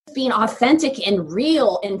being authentic and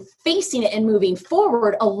real and facing it and moving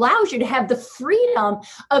forward allows you to have the freedom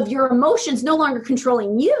of your emotions no longer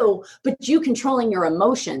controlling you, but you controlling your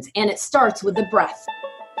emotions. And it starts with the breath.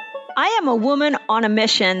 I am a woman on a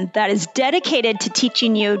mission that is dedicated to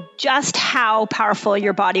teaching you just how powerful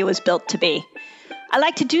your body was built to be. I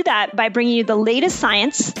like to do that by bringing you the latest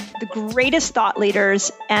science, the greatest thought leaders,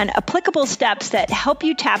 and applicable steps that help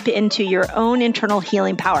you tap into your own internal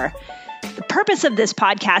healing power. The purpose of this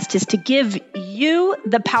podcast is to give you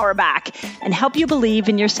the power back and help you believe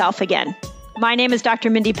in yourself again. My name is Dr.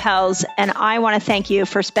 Mindy Pelz, and I want to thank you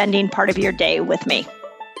for spending part of your day with me.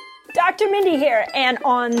 Dr. Mindy here, and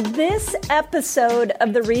on this episode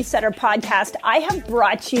of the Resetter podcast, I have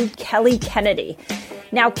brought you Kelly Kennedy.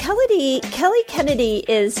 Now, Kelly Kennedy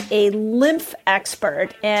is a lymph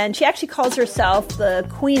expert, and she actually calls herself the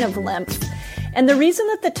Queen of Lymph. And the reason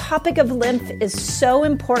that the topic of lymph is so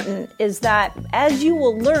important is that, as you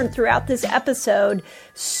will learn throughout this episode,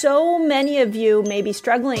 so many of you may be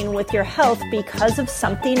struggling with your health because of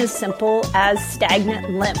something as simple as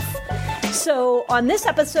stagnant lymph. So on this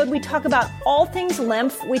episode, we talk about all things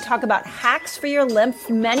lymph. We talk about hacks for your lymph,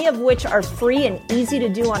 many of which are free and easy to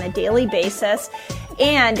do on a daily basis.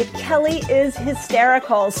 And Kelly is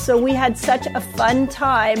hysterical. So we had such a fun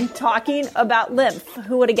time talking about lymph.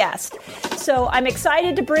 Who would have guessed? So I'm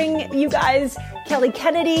excited to bring you guys Kelly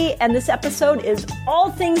Kennedy. And this episode is all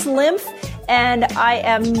things lymph. And I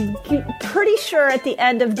am pretty sure at the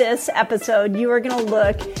end of this episode, you are going to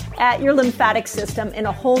look at your lymphatic system in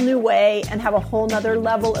a whole new way and have a whole nother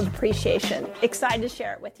level of appreciation. Excited to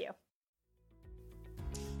share it with you.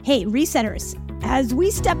 Hey, Resetters, as we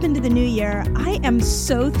step into the new year, I am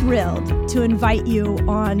so thrilled to invite you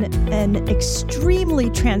on an extremely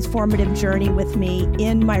transformative journey with me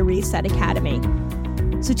in my Reset Academy.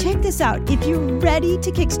 So check this out. If you're ready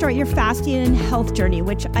to kickstart your fasting and health journey,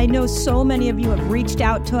 which I know so many of you have reached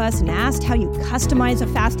out to us and asked how you customize a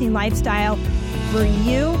fasting lifestyle for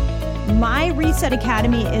you, my Reset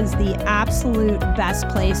Academy is the absolute best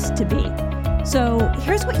place to be. So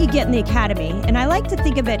here's what you get in the Academy, and I like to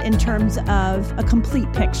think of it in terms of a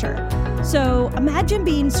complete picture. So imagine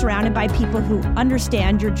being surrounded by people who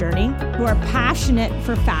understand your journey, who are passionate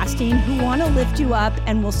for fasting, who want to lift you up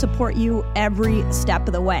and will support you every step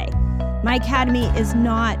of the way. My Academy is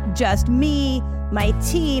not just me, my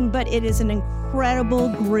team, but it is an incredible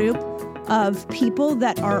group of people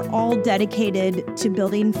that are all dedicated to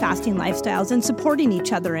building fasting lifestyles and supporting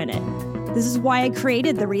each other in it. This is why I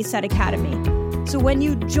created the Reset Academy. So when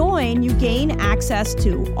you join, you gain access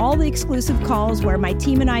to all the exclusive calls where my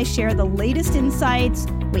team and I share the latest insights,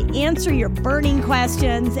 we answer your burning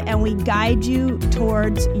questions, and we guide you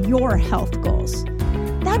towards your health goals.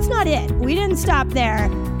 That's not it. We didn't stop there.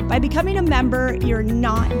 By becoming a member, you're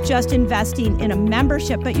not just investing in a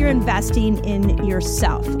membership, but you're investing in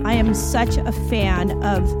yourself. I am such a fan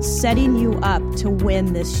of setting you up to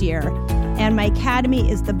win this year. And my Academy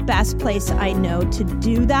is the best place I know to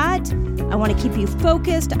do that. I want to keep you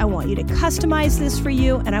focused. I want you to customize this for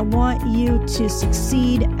you. And I want you to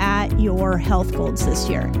succeed at your health goals this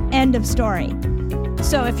year. End of story.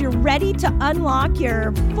 So if you're ready to unlock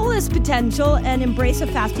your fullest potential and embrace a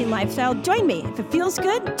fasting lifestyle, join me. If it feels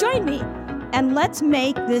good, join me. And let's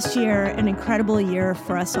make this year an incredible year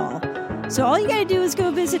for us all. So all you got to do is go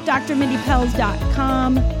visit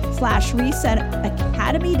drmindypelz.com/Reset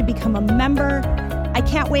Academy to become a member. I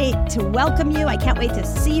can't wait to welcome you. I can't wait to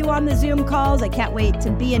see you on the Zoom calls. I can't wait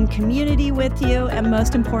to be in community with you. And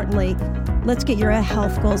most importantly, let's get your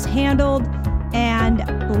health goals handled.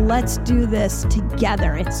 And let's do this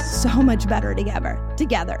together. It's so much better together.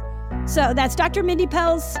 So that's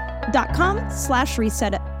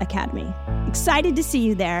drmindypelz.com/Reset Academy. Excited to see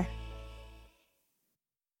you there.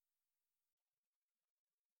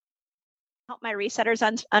 Help my resetters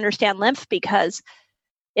understand lymph, because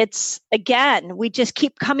it's, again, we just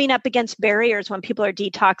keep coming up against barriers when people are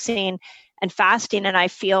detoxing and fasting. And I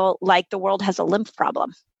feel like the world has a lymph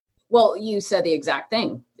problem. Well, you said the exact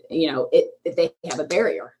thing. They have a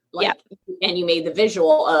barrier. And you made the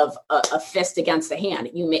visual of a fist against a hand.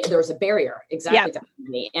 There's a barrier. Exactly.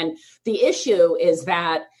 Yep. And the issue is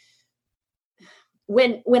that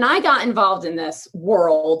when I got involved in this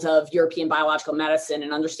world of European biological medicine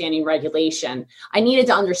and understanding regulation, I needed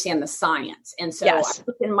to understand the science. And so I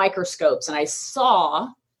looked in microscopes and I saw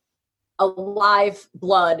a live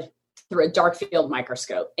blood through a dark field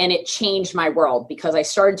microscope. And it changed my world because I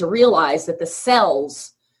started to realize that the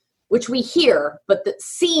cells, which we hear, but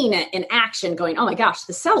seeing it in action going, oh my gosh,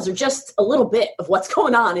 the cells are just a little bit of what's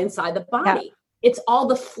going on inside the body. Yeah. It's all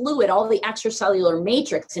the fluid, all the extracellular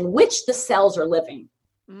matrix in which the cells are living.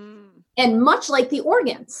 And much like the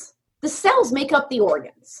organs, the cells make up the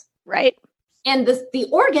organs. Right. And the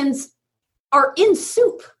organs are in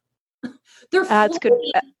soup. They're that's good.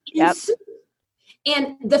 In soup.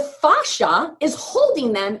 And the fascia is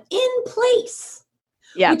holding them in place.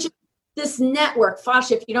 Yeah. Which is this network,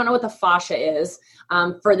 fascia, if you don't know what the fascia is,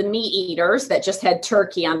 for the meat eaters that just had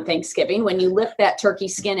turkey on Thanksgiving, when you lift that turkey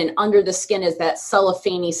skin and under the skin is that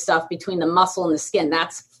cellophane stuff between the muscle and the skin,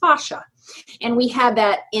 that's fascia. And we have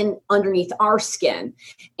that in underneath our skin.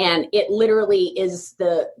 And it literally is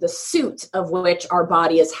the suit of which our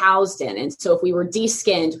body is housed in. And so if we were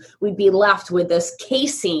de-skinned, we'd be left with this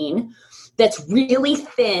casing that's really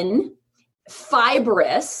thin,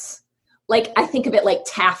 fibrous, like I think of it like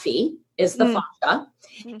taffy is the fascia.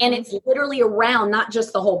 Mm-hmm. And it's literally around not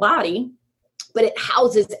just the whole body, but it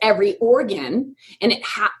houses every organ, and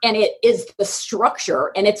it is the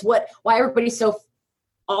structure. And it's why everybody's so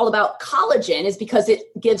all about collagen, is because it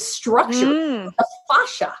gives structure to the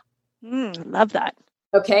fascia. Love that.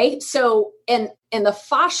 Okay. So, and the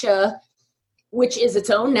fascia, which is its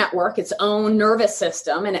own network, its own nervous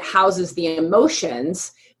system, and it houses the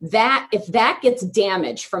emotions, that if that gets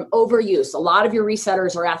damaged from overuse, a lot of your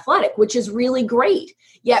resetters are athletic, which is really great.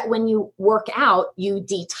 Yet when you work out, you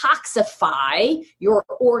detoxify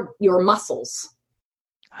your muscles.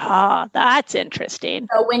 Ah, that's interesting.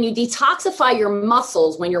 So when you detoxify your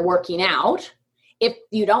muscles when you're working out, if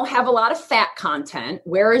you don't have a lot of fat content,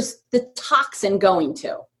 where is the toxin going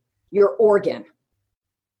to? Your organ.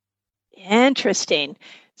 Interesting.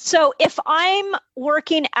 So if I'm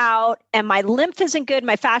working out and my lymph isn't good,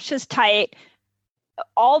 my fascia is tight,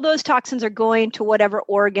 all those toxins are going to whatever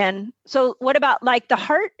organ. So what about like the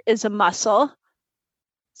heart is a muscle?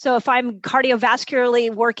 So if I'm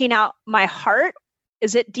cardiovascularly working out my heart,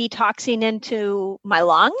 is it detoxing into my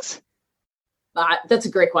lungs? That's a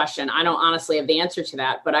great question. I don't honestly have the answer to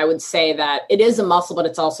that, but I would say that it is a muscle, but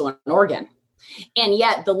it's also an organ. And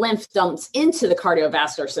yet the lymph dumps into the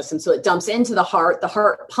cardiovascular system. So it dumps into the heart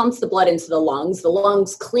pumps the blood into the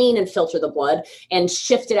lungs clean and filter the blood and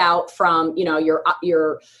shift it out from,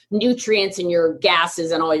 your nutrients and your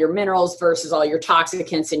gases and all your minerals versus all your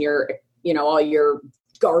toxicants and your, all your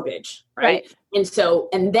garbage. Right.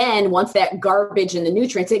 And then once that garbage and the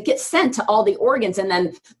nutrients, it gets sent to all the organs, and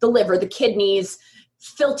then the liver, the kidneys,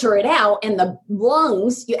 filter it out, and the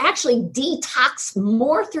lungs, you actually detox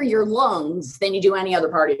more through your lungs than you do any other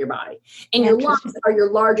part of your body. And your lungs are your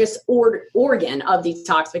largest organ of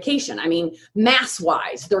detoxification. I mean, mass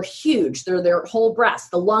wise, they're huge. They're their whole breast.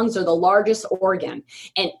 The lungs are the largest organ,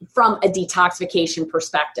 and from a detoxification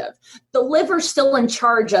perspective, the liver's still in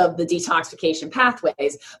charge of the detoxification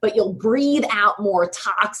pathways, but you'll breathe out more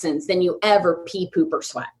toxins than you ever pee, poop, or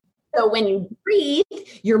sweat. So when you breathe,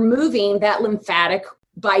 you're moving that lymphatic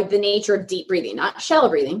by the nature of deep breathing, not shallow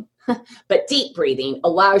breathing, but deep breathing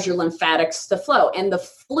allows your lymphatics to flow. And the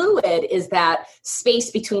fluid is that space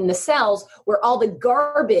between the cells where all the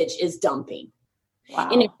garbage is dumping. Wow.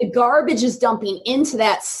 And if the garbage is dumping into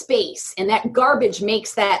that space and that garbage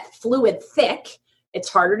makes that fluid thick, it's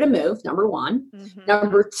harder to move, number one. Mm-hmm.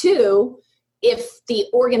 Number two, if the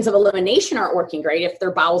organs of elimination aren't working great, if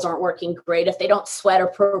their bowels aren't working great, if they don't sweat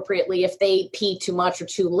appropriately, if they pee too much or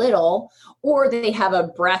too little, or they have a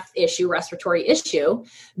breath issue, respiratory issue,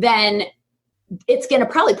 then it's going to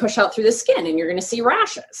probably push out through the skin and you're going to see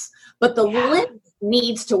rashes. But the lymph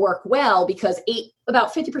needs to work well because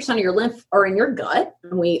about 50% of your lymph are in your gut.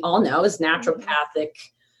 And we all know as naturopathic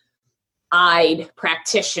eyed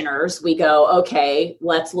practitioners, we go, okay,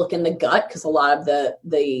 let's look in the gut because a lot of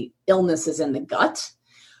the illness is in the gut.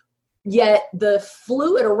 Yet the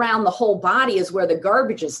fluid around the whole body is where the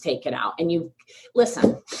garbage is taken out. And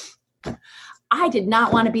listen, I did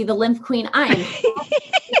not want to be the lymph queen. I am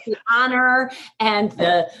the honor and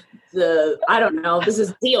the I don't know, this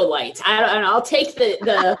is zeolite. I'll take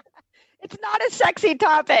the It's not a sexy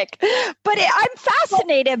topic, but I'm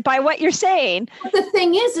fascinated by what you're saying. But the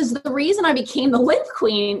thing is the reason I became the lymph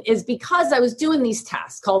queen is because I was doing these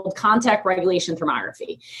tests called contact regulation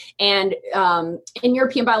thermography. And in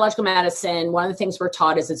European biological medicine, one of the things we're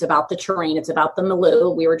taught is it's about the terrain, it's about the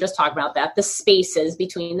milieu. We were just talking about that, the spaces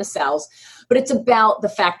between the cells. But it's about the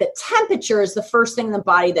fact that temperature is the first thing in the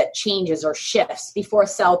body that changes or shifts before a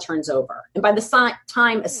cell turns over. And by the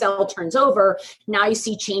time a cell turns over, now you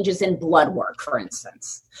see changes in blood work, for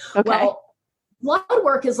instance. Okay. Well, blood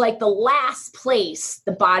work is like the last place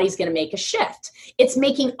the body's going to make a shift. It's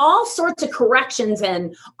making all sorts of corrections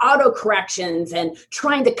and auto corrections and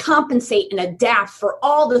trying to compensate and adapt for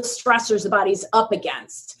all the stressors the body's up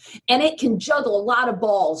against. And it can juggle a lot of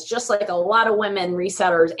balls, just like a lot of women,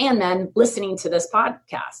 resetters, and men listening to this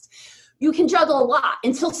podcast. you can juggle a lot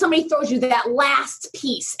until somebody throws you that last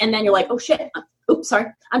piece. And then you're like, oh shit. Oops, sorry.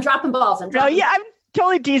 I'm dropping balls. I'm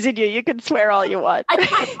totally teasing you. You can swear all you want.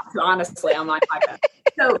 Honestly, I'm not like that.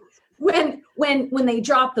 So when they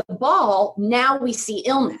drop the ball, now we see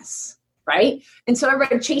illness, right? And so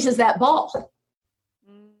everybody chases that ball.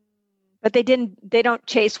 But they don't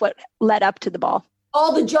chase what led up to the ball.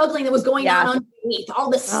 All the juggling that was going on underneath, all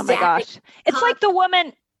the static. Oh my gosh. It's like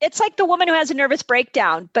the woman who has a nervous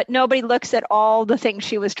breakdown, but nobody looks at all the things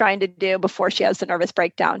she was trying to do before she has the nervous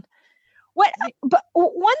breakdown. But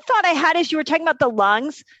one thought I had as you were talking about the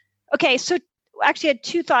lungs. Okay, so actually I had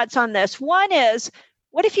two thoughts on this. One is,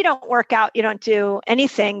 what if you don't work out, you don't do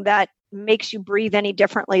anything that makes you breathe any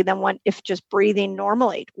differently than if just breathing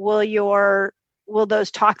normally? Will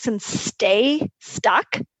those toxins stay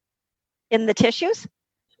stuck in the tissues?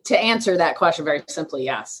 To answer that question very simply,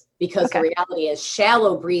 yes. Because the reality is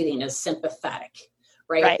shallow breathing is sympathetic,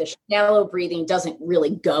 right? The shallow breathing doesn't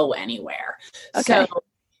really go anywhere. Okay. So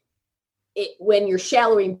when you're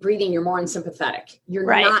shallow breathing, you're more in sympathetic. You're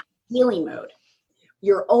not healing mode.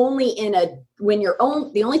 You're only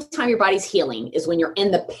the only time your body's healing is when you're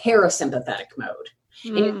in the parasympathetic mode.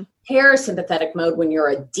 And you're parasympathetic mode when you're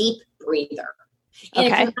a deep breather. And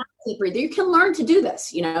if you're not a deep breather, you can learn to do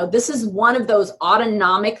this. This is one of those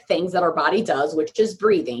autonomic things that our body does, which is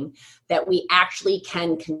breathing, that we actually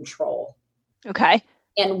can control. Okay.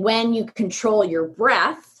 And when you control your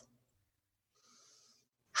breath,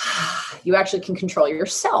 you actually can control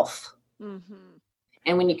yourself. Mm-hmm.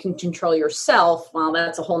 And when you can control yourself, well,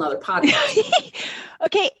 that's a whole nother podcast.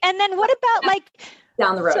 Okay. And then what about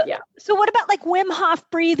down the road? So what about Wim Hof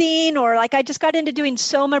breathing, or I just got into doing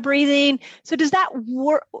Soma breathing. So does that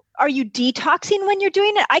work? Are you detoxing when you're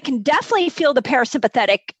doing it? I can definitely feel the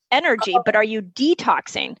parasympathetic energy, but are you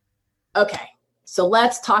detoxing? Okay. So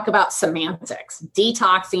let's talk about semantics.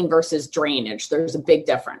 Detoxing versus drainage. There's a big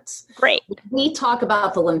difference. Great. When we talk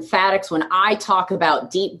about the lymphatics. When I talk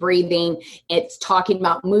about deep breathing, it's talking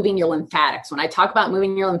about moving your lymphatics. When I talk about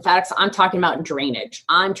moving your lymphatics, I'm talking about drainage.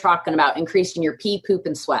 I'm talking about increasing your pee, poop,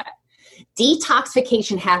 and sweat.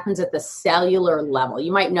 Detoxification happens at the cellular level.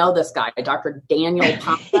 You might know this guy, Dr. Daniel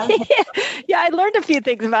Pompa. Yeah, I learned a few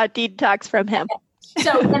things about detox from him.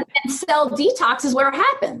 So, and cell detox is where it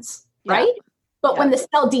happens, right? But when the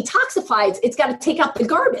cell detoxifies, it's got to take out the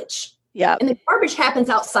garbage. Yeah. And the garbage happens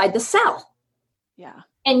outside the cell. Yeah.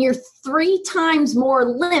 And you're 3 times more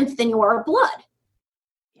lymph than you are blood.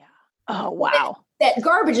 Yeah. Oh, wow. That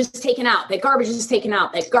garbage is taken out. That garbage is taken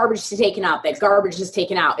out. That garbage is taken out. That garbage is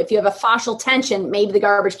taken out. If you have a fascial tension, maybe the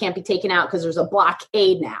garbage can't be taken out because there's a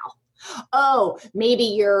blockade now. Oh, maybe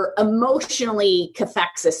you're emotionally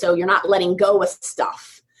cathexis, so you're not letting go of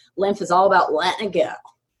stuff. Lymph is all about letting it go.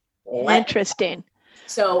 Interesting.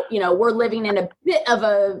 So, we're living in a bit of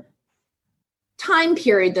a time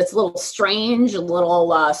period that's a little strange, a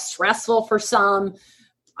little stressful for some.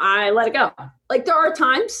 I let it go. There are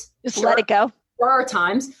times. Just let it go. There are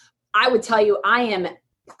times. I would tell you I am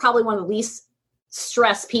probably one of the least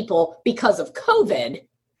stressed people because of COVID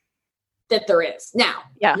that there is. Now,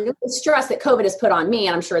 the stress that COVID has put on me,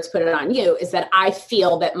 and I'm sure it's put it on you, is that I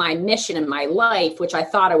feel that my mission in my life, which I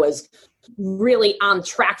thought I was really on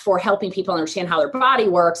track for, helping people understand how their body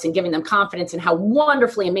works and giving them confidence in how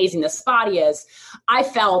wonderfully amazing this body is. I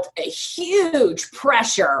felt a huge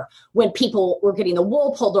pressure when people were getting the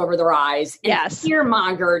wool pulled over their eyes and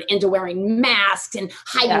fear-mongered into wearing masks and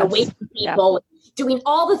hiding away from people, doing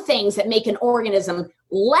all the things that make an organism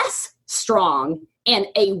less strong and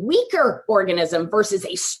a weaker organism versus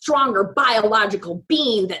a stronger biological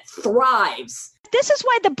being that thrives. This is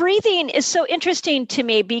why the breathing is so interesting to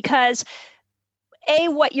me, because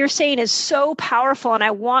what you're saying is so powerful. And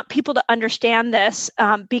I want people to understand this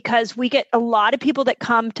because we get a lot of people that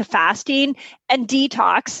come to fasting and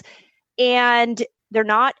detox, and they're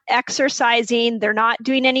not exercising. They're not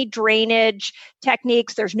doing any drainage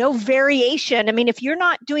techniques. There's no variation. I mean, if you're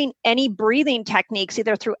not doing any breathing techniques,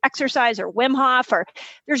 either through exercise or Wim Hof, or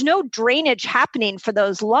there's no drainage happening for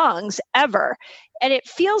those lungs ever. And it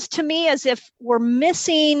feels to me as if we're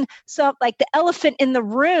missing the elephant in the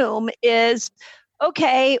room is,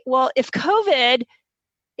 okay, well, if COVID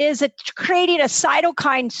is creating a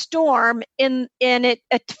cytokine storm and it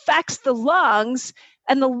affects the lungs,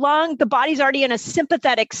 and the body's already in a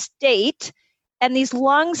sympathetic state, and these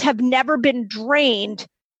lungs have never been drained,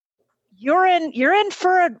 you're in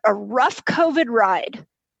for a rough COVID ride.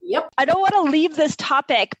 Yep. I don't want to leave this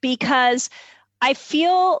topic because I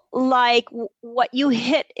feel like what you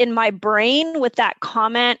hit in my brain with that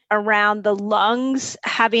comment around the lungs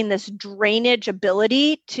having this drainage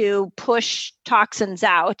ability to push toxins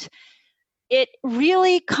out it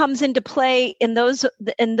really comes into play in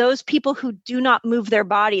those people who do not move their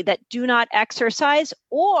body, that do not exercise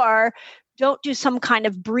or don't do some kind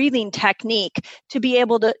of breathing technique to be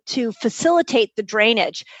able to facilitate the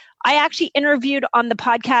drainage. I actually interviewed on the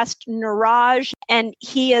podcast Niraj, and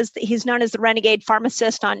he's known as the Renegade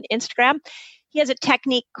Pharmacist on Instagram. He has a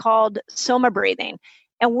technique called Soma breathing.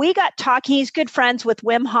 And we got talking. He's good friends with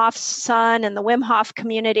Wim Hof's son and the Wim Hof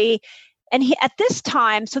community. And he, at this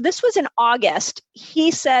time, so this was in August,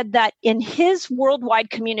 he said that in his worldwide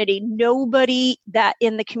community, nobody that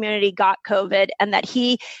in the community got COVID, and that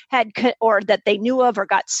he had, or that they knew of or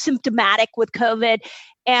got symptomatic with COVID.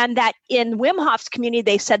 And that in Wim Hof's community,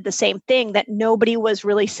 they said the same thing, that nobody was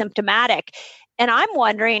really symptomatic. And I'm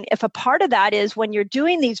wondering if a part of that is when you're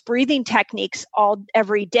doing these breathing techniques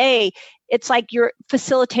every day, it's like you're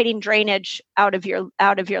facilitating drainage out of your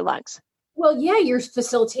lungs. Well, yeah, you're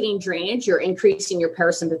facilitating drainage, you're increasing your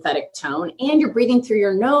parasympathetic tone, and you're breathing through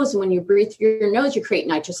your nose. And when you breathe through your nose, you create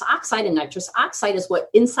nitrous oxide, and nitrous oxide is what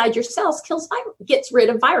inside your cells gets rid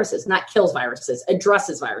of viruses, not kills viruses,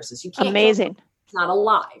 addresses viruses. You can't. Amazing. It's not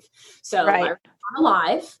alive. So viruses aren't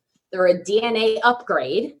alive. They're a DNA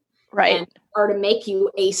upgrade. Right. And are to make you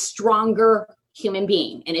a stronger human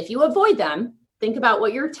being. And if you avoid them, think about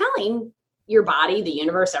what you're telling your body, the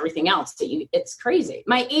universe, everything else. It's crazy.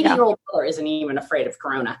 My 80-year-old mother isn't even afraid of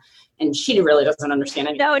corona, and she really doesn't understand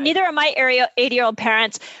anything. No, neither are my 80-year-old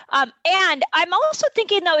parents. And I'm also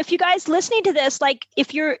thinking, though, if you guys listening to this, like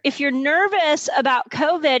if you're nervous about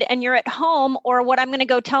COVID and you're at home, or what I'm going to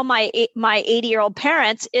go tell my 80-year-old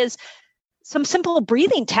parents is some simple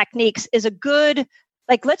breathing techniques is a good.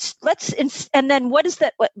 Like let's, and then what is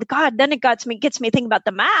that? God, then it gets me thinking about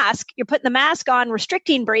the mask. You're putting the mask on,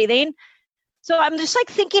 restricting breathing. So I'm just like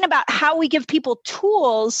thinking about how we give people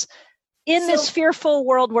tools in this fearful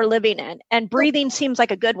world we're living in, and breathing seems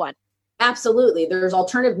like a good one. Absolutely. There's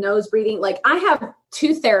alternative nose breathing. Like I have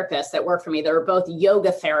 2 therapists that work for me that are both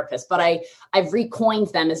yoga therapists, but I've recoined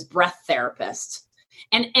them as breath therapists.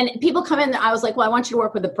 And people come in, I was like, well, I want you to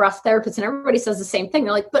work with a breath therapist. And everybody says the same thing.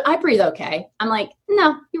 They're like, but I breathe okay. I'm like,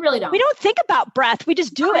 no, you really don't. We don't think about breath. We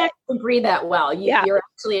just do it. You breathe that well. You're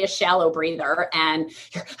actually a shallow breather, and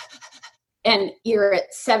you're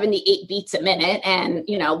at 78 beats a minute. And,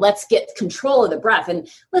 let's get control of the breath. And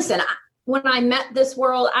listen, when I met this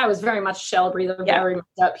world, I was very much a shallow breather, very much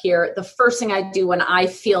up here. The first thing I do when I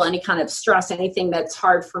feel any kind of stress, anything that's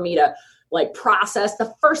hard for me to like process,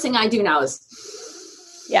 the first thing I do now is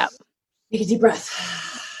take a deep breath.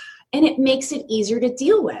 And it makes it easier to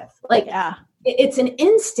deal with. It's an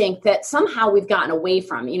instinct that somehow we've gotten away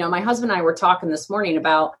from. My husband and I were talking this morning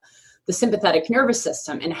about the sympathetic nervous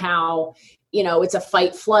system and how, it's a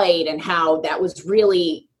fight flight, and how that was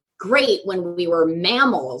really great when we were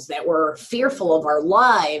mammals that were fearful of our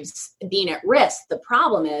lives being at risk. The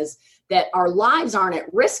problem is that our lives aren't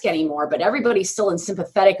at risk anymore, but everybody's still in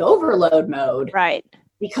sympathetic overload mode. Right.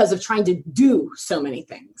 Because of trying to do so many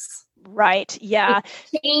things. Right. Yeah.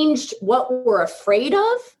 It changed what we're afraid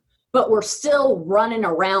of, but we're still running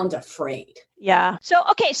around afraid. Yeah.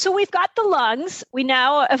 So we've got the lungs. We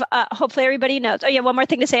now, hopefully everybody knows. Oh yeah. One more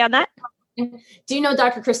thing to say on that. Do you know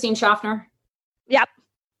Dr. Christine Schaffner? Yep.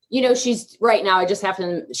 She's right now,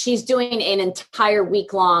 she's doing an entire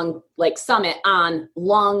week-long summit on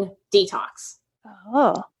lung detox.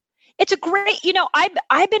 Oh, it's a great,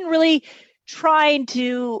 I've been really trying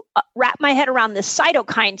to wrap my head around this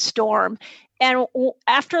cytokine storm. And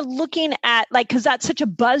after looking at because that's such a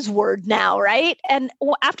buzzword now, right? And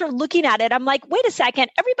after looking at it, I'm like, wait a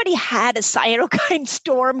second, everybody had a cytokine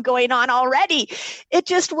storm going on already. It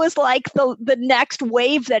just was like the next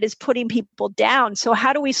wave that is putting people down. So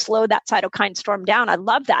how do we slow that cytokine storm down? I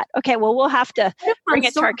love that. Okay, well, we'll have to bring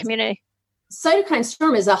it to our community. Cytokine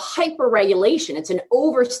storm is a hyperregulation. It's an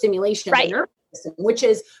overstimulation of the nervous system, which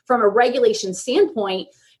is, from a regulation standpoint,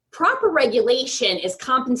 proper regulation is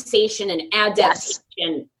compensation and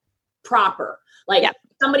adaptation proper.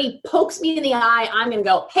 Somebody pokes me in the eye, I'm going to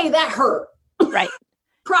go, hey, that hurt. Right.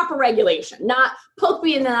 Proper regulation, not poke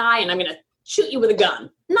me in the eye and I'm going to shoot you with a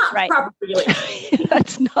gun. Not proper regulation.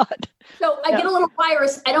 That's not. So I get a little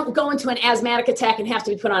virus. I don't go into an asthmatic attack and have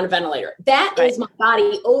to be put on a ventilator. That is my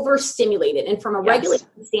body overstimulated. And from a regulation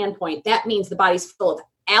standpoint, that means the body's full of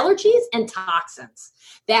allergies and toxins.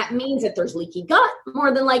 That means that there's leaky gut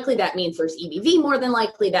more than likely. That means there's EBV more than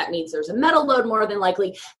likely. That means there's a metal load more than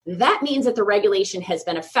likely. That means that the regulation has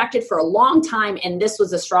been affected for a long time, and this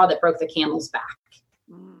was the straw that broke the camel's back.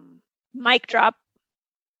 Mic drop.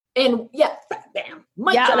 And bam.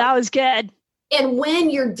 Mic drop. That was good. And when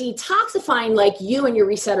you're detoxifying, like you and your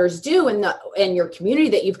resetters do in your community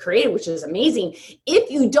that you've created, which is amazing, if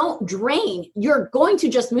you don't drain, you're going to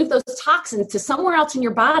just move those toxins to somewhere else in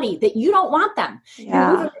your body that you don't want them.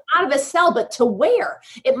 Yeah. You're moving out of a cell, but to where?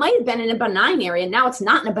 It might have been in a benign area. Now it's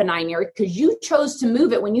not in a benign area because you chose to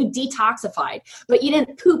move it when you detoxified, but you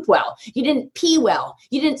didn't poop well. You didn't pee well.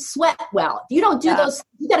 You didn't sweat well. If you don't do those,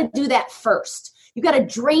 you got to do that first. You got to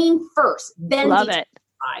drain first, then Love detoxify. it.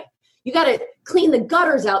 You got to clean the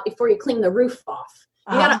gutters out before you clean the roof off.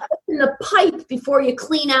 You got to open the pipe before you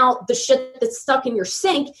clean out the shit that's stuck in your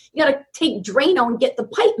sink. You got to take Drano and get the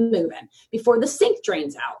pipe moving before the sink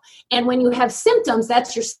drains out. And when you have symptoms,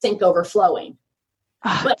 that's your sink overflowing.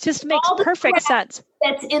 But it just makes perfect sense.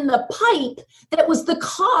 That's in the pipe that was the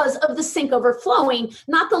cause of the sink overflowing,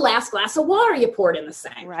 not the last glass of water you poured in the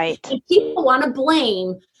sink. Right. And people want to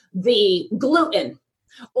blame the gluten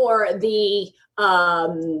or the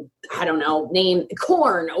I don't know, name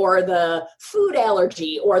corn or the food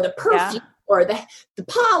allergy or the perfume or the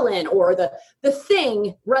pollen or the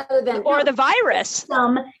thing rather than or the virus.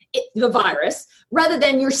 The virus, rather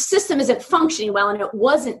than your system isn't functioning well and it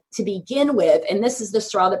wasn't to begin with. And this is the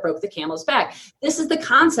straw that broke the camel's back. This is the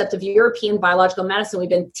concept of European biological medicine we've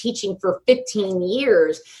been teaching for 15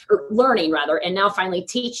 years, or learning rather, and now finally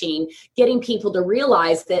teaching, getting people to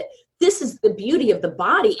realize that this is the beauty of the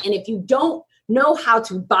body. And if you don't know how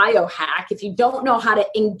to biohack, if you don't know how to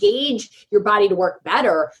engage your body to work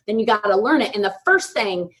better, then you got to learn it. And the first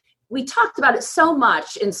thing, we talked about it so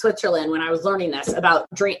much in Switzerland when I was learning this about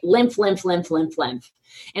lymph.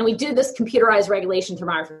 And we do this computerized regulation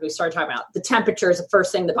thermometry. We started talking about the temperature is the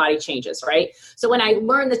first thing the body changes, right? So when I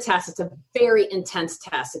learned the test, it's a very intense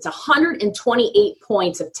test. It's 128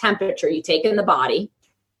 points of temperature you take in the body.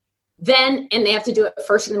 Then, and they have to do it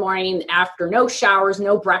first in the morning after no showers,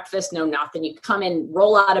 no breakfast, no nothing. You come in,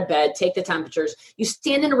 roll out of bed, take the temperatures. You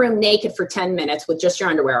stand in a room naked for 10 minutes with just your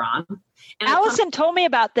underwear on. And Allison told me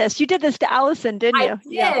about this. You did this to Allison, didn't you? I did.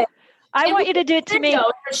 Yeah. I want you to do it to me.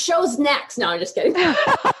 It shows next. No, I'm just kidding.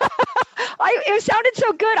 It sounded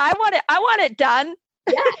so good. I want it done.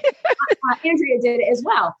 Yeah. Andrea did it as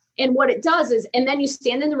well. And what it does is, and then you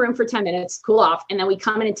stand in the room for 10 minutes, cool off, and then we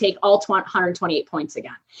come in and take all 128 points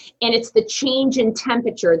again. And it's the change in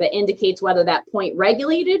temperature that indicates whether that point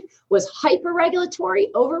regulated was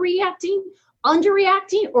hyperregulatory, overreacting,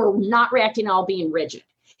 underreacting, or not reacting at all, being rigid.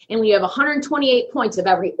 And when you have 128 points of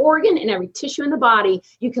every organ and every tissue in the body,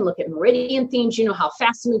 you can look at meridian themes, you know how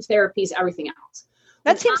fast to move therapies, everything else.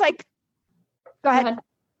 That seems like, go ahead.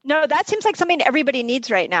 No, that seems like something everybody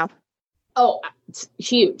needs right now. Oh, it's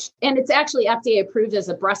huge. And it's actually FDA approved as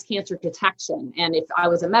a breast cancer detection. And if I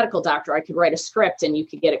was a medical doctor, I could write a script and you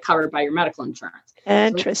could get it covered by your medical insurance.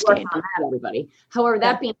 Interesting. So work on that, everybody. However,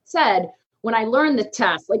 that being said, when I learned the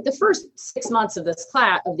test, like the first 6 months of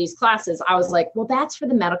these classes, I was like, well, that's for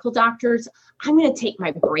the medical doctors. I'm going to take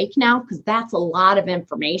my break now because that's a lot of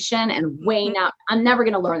information and weighing out. I'm never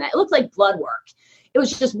going to learn that. It looked like blood work. It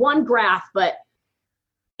was just one graph, but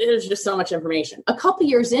it was just so much information. A couple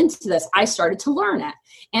years into this, I started to learn it.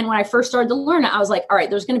 And when I first started to learn it, I was like, all right,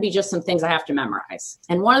 there's going to be just some things I have to memorize.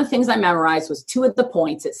 And one of the things I memorized was 2 of the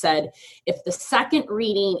points. It said, if the second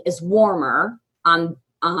reading is warmer on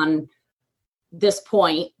this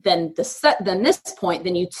point, then this point,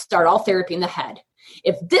 then you start all therapy in the head.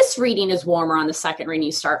 If this reading is warmer on the second reading,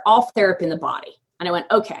 you start all therapy in the body. And I went,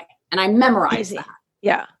 okay. And I memorized that.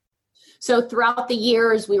 Yeah. So throughout the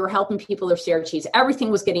years, we were helping people with their CRTs.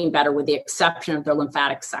 Everything was getting better with the exception of their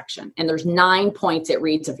lymphatic section. And there's 9 points it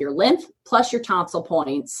reads of your lymph, plus your tonsil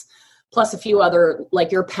points, plus a few other,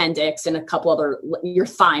 like your appendix and a couple other, your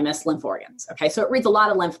thymus lymph organs. Okay, so it reads a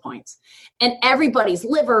lot of lymph points. And everybody's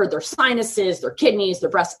liver, their sinuses, their kidneys, their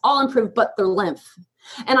breasts, all improved, but their lymph.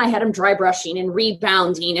 And I had them dry brushing and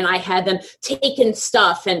rebounding, and I had them taking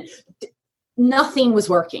stuff, and nothing was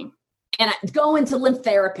working. And I'd go into lymph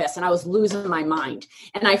therapists, and I was losing my mind.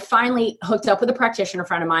 And I finally hooked up with a practitioner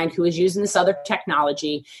friend of mine who was using this other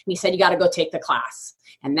technology. And he said, you got to go take the class.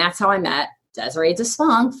 And that's how I met Desiree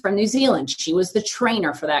Desfong from New Zealand. She was the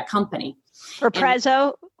trainer for that company. For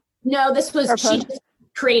Prezzo? No, she just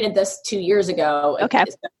created this 2 years ago. Okay.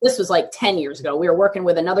 This was like 10 years ago. We were working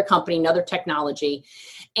with another company, another technology.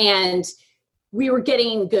 And we were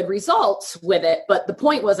getting good results with it. But the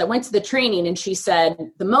point was, I went to the training and she said,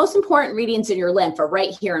 the most important readings in your lymph are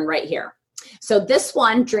right here and right here. So this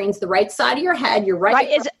one drains the right side of your head. Your right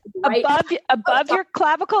is above your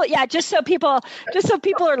clavicle. Yeah. Just so people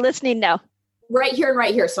are listening now. Right here and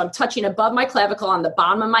right here. So I'm touching above my clavicle on the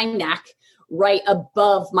bottom of my neck, right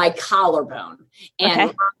above my collarbone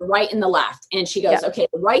and right in the left. And she goes, okay,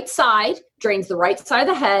 the right side drains the right side of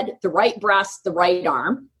the head, the right breast, the right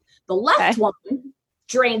arm. The left one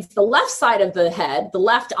drains the left side of the head, the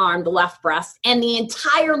left arm, the left breast, and the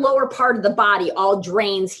entire lower part of the body all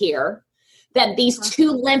drains here. That these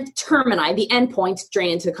two lymph termini, the endpoints,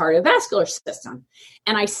 drain into the cardiovascular system.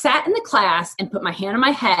 And I sat in the class and put my hand on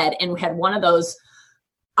my head and had one of those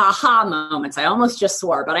aha moments. I almost just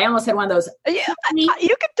swore, but I almost had one of those. Yeah,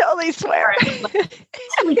 you can totally swear. It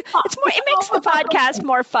makes the podcast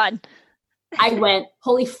more fun. I went,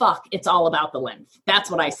 holy fuck, it's all about the lymph.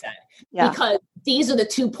 That's what I said. Yeah. Because these are the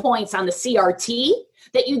 2 points on the CRT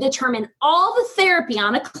that you determine all the therapy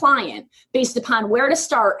on a client based upon where to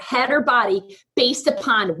start, head or body, based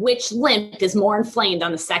upon which lymph is more inflamed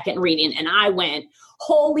on the second reading. And I went,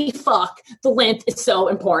 holy fuck, the lymph is so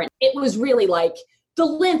important. It was really like, the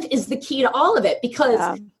lymph is the key to all of it,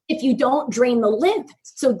 because if you don't drain the lymph.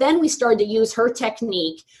 So then we started to use her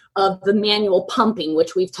technique of the manual pumping,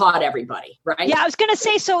 which we've taught everybody, right? Yeah, I was going to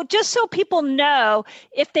say, so just so people know,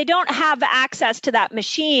 if they don't have access to that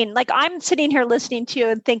machine, like I'm sitting here listening to you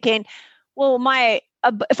and thinking, well,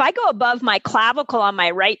 if I go above my clavicle on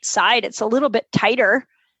my right side, it's a little bit tighter.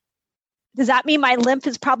 Does that mean my lymph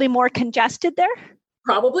is probably more congested there?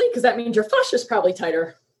 Probably, because that means your fascia is probably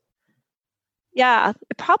tighter. Yeah,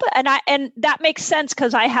 probably. And that makes sense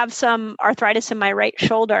because I have some arthritis in my right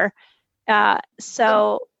shoulder.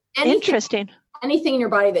 Interesting. Anything in your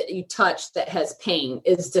body that you touch that has pain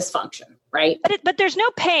is dysfunction, right? But there's no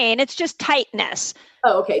pain. It's just tightness.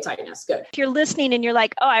 Oh, okay. Tightness. Good. If you're listening and you're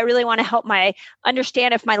like, oh, I really want to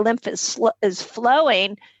understand if my lymph is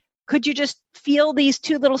flowing. Could you just feel these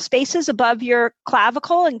 2 little spaces above your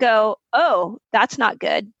clavicle and go, oh, that's not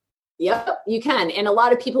good? Yep, you can. And a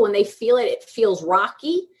lot of people, when they feel it, it feels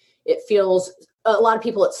rocky. It feels, a lot of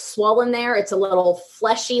people, it's swollen there. It's a little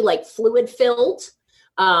fleshy, like fluid filled.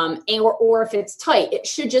 Or if it's tight, it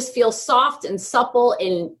should just feel soft and supple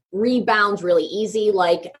and rebounds really easy.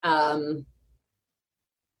 Like you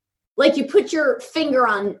put your finger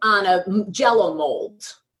on a Jell-O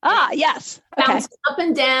mold. Yes. Bounce up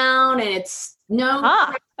and down, and it's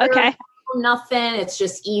pressure, nothing. It's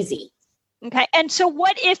just easy. Okay. And so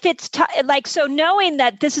what if it's so knowing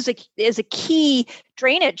that this is a key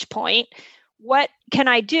drainage point, what can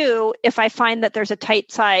I do if I find that there's a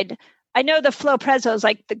tight side? I know the Flowpresso is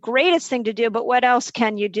like the greatest thing to do, but what else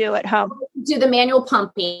can you do at home? Do the manual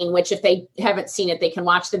pumping, which if they haven't seen it, they can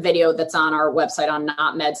watch the video that's on our website on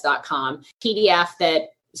notmeds.com, PDF that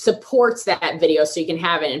supports that video so you can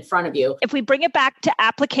have it in front of you. If we bring it back to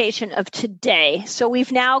application of today, so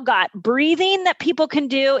we've now got breathing that people can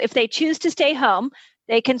do. If they choose to stay home,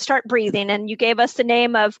 they can start breathing. And you gave us the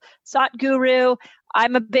name of Satguru.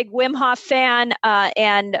 I'm a big Wim Hof fan,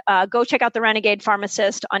 and go check out the Renegade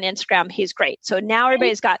Pharmacist on Instagram. He's great. So now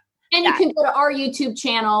everybody's got And you can go to our YouTube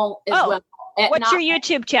channel as well. What's your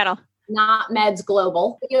YouTube channel? Not Meds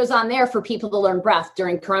Global. Videos on there for people to learn breath.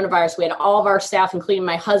 During coronavirus, we had all of our staff, including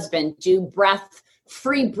my husband, do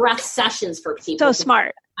free breath sessions for people. So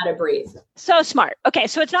smart. How to breathe. So smart. Okay.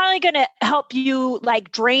 So it's not only going to help you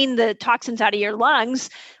drain the toxins out of your lungs,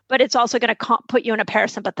 but it's also going to put you in a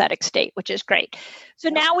parasympathetic state, which is great. So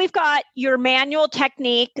now we've got your manual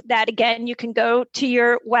technique that, again, you can go to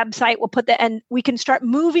your website. And we can start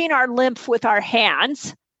moving our lymph with our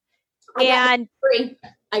hands. I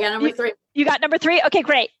got number 3. You got number 3? Okay,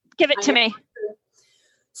 great. Give it to me.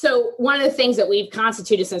 So one of the things that we've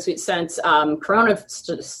constituted since Corona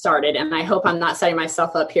started, and I hope I'm not setting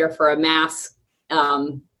myself up here for a mass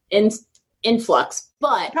influx,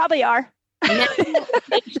 but probably are.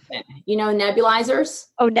 You know, nebulizers.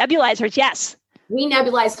 Oh, nebulizers. Yes. We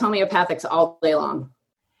nebulize homeopathics all day long.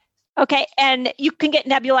 Okay. And you can get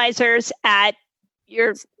nebulizers at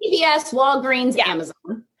your CVS, Walgreens,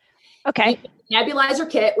 Amazon. Okay. Nebulizer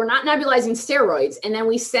kit. We're not nebulizing steroids. And then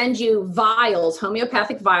we send you vials,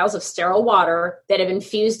 homeopathic vials of sterile water that have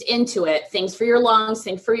infused into it. Things for your lungs,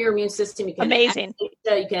 things for your immune system. You can Amazing.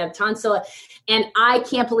 You can have tonsillitis. And I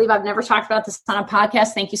can't believe I've never talked about this on a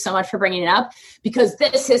podcast. Thank you so much for bringing it up, because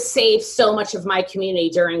this has saved so much of my community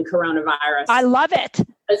during coronavirus. I love it.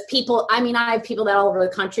 Because people, I have people that all over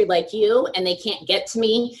the country like you, and they can't get to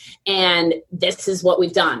me. And this is what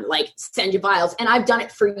we've done, send you vials. And I've done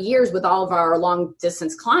it for years with all of our long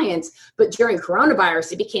distance clients. But during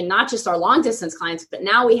coronavirus, it became not just our long distance clients, but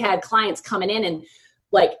now we had clients coming in and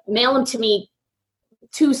mail them to me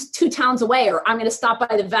two towns away, or I'm going to stop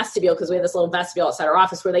by the vestibule, because we have this little vestibule outside our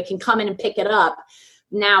office where they can come in and pick it up.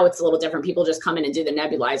 Now it's a little different. People just come in and do the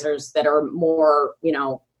nebulizers that are more,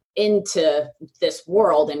 into this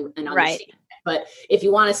world and understand. Right. But if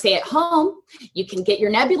you want to stay at home, you can get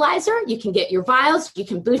your nebulizer, you can get your vials, you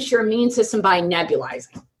can boost your immune system by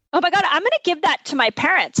nebulizing. Oh my God, I'm going to give that to my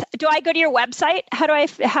parents. Do I go to your website? How do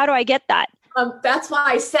I get that? That's why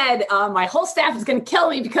I said my whole staff is going to kill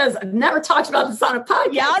me because I've never talked about this on a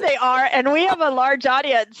podcast. Yeah, they are. And we have a large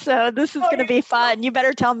audience. So this is going to be fun. You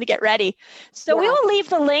better tell them to get ready. So we will leave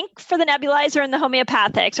the link for the nebulizer and the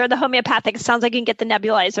homeopathics, or the homeopathic. It sounds like you can get the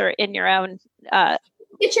nebulizer in your own.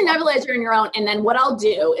 Get your nebulizer in your own. And then what I'll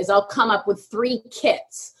do is I'll come up with 3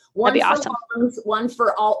 kits. One for awesome. lungs, one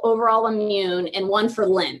for overall immune, and one for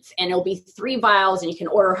lymph. And it'll be 3 vials, and you can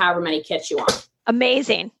order however many kits you want.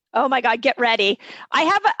 Amazing. Oh my God, get ready. I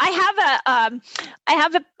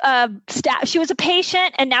have a staff. She was a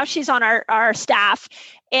patient and now she's on our staff,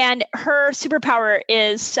 and her superpower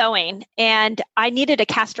is sewing, and I needed a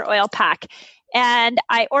castor oil pack. And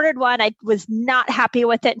I ordered one. I was not happy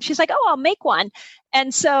with it. And she's like, "Oh, I'll make one."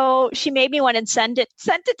 And so she made me one and sent it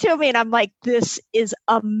to me. And I'm like, this is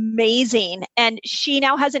amazing. And she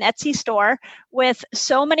now has an Etsy store with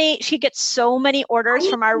she gets so many orders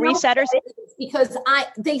from our resetters. Because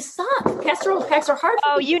they suck. Castor oil packs are hard.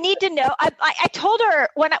 Oh, you need to know. I told her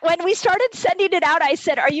when we started sending it out, I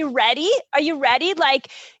said, "Are you ready? Are you ready? Like,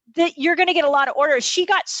 that you're going to get a lot of orders." She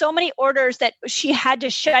got so many orders that she had to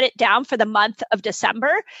shut it down for the month of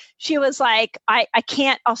December. She was like, I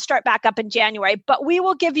can't, I'll start back up in January, but we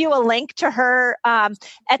will give you a link to her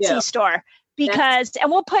Etsy store, because,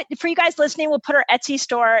 and we'll put, for you guys listening, we'll put her Etsy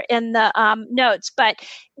store in the notes. But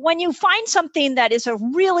when you find something that is a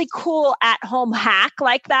really cool at-home hack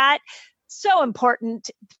like that, so important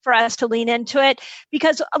for us to lean into it,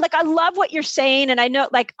 because like, I love what you're saying. And I know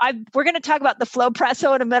like we're going to talk about the Flow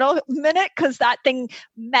Presso in a minute, because that thing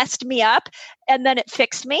messed me up and then it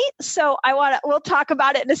fixed me. So we'll talk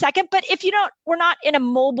about it in a second. But if we're not in a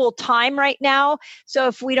mobile time right now. So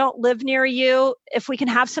if we don't live near you, if we can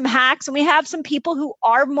have some hacks, and we have some people who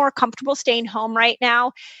are more comfortable staying home right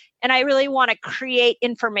now. And I really want to create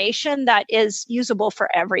information that is usable for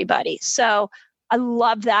everybody. So I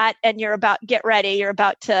love that. And get ready. You're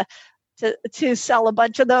about to sell a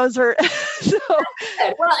bunch of those, or so.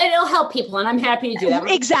 Well, it'll help people, and I'm happy to do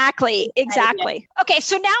that. Exactly. Okay.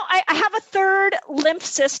 So now I have a third lymph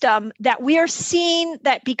system that we are seeing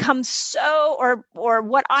that becomes so, or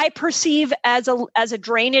what I perceive as a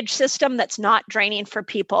drainage system that's not draining for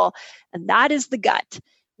people. And that is the gut.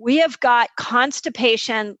 We have got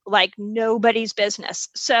constipation like nobody's business.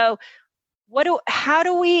 So how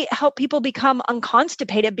do we help people become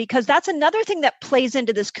unconstipated? Because that's another thing that plays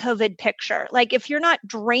into this COVID picture. Like, if you're not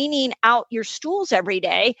draining out your stools every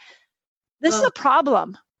day, this is a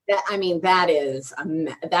problem. That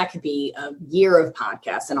could be a year of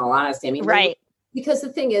podcasts, in all honesty. I mean, right. Because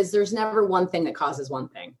the thing is, there's never one thing that causes one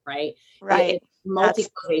thing, right? Right. It's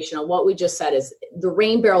multi-causational. What we just said is the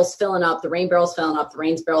rain barrel's filling up, the rain barrel's filling up, the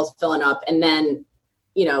rain barrel's filling up, and then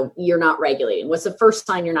you're not regulating. What's the first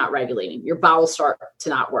sign you're not regulating? Your bowels start to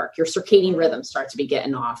not work. Your circadian rhythms start to be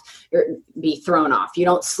getting off, be thrown off. You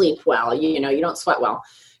don't sleep well. You don't sweat well.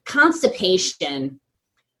 Constipation.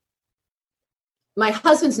 My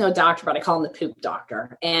husband's no doctor, but I call him the poop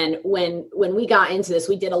doctor. And when we got into this,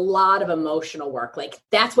 we did a lot of emotional work. Like,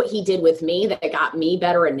 that's what he did with me that got me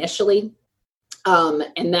better initially.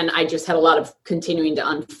 And then I just had a lot of continuing to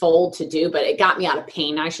unfold to do, but it got me out of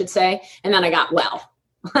pain, I should say. And then I got well.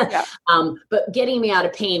 Yeah. But getting me out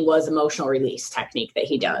of pain was emotional release technique that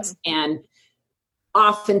he does. Mm-hmm. And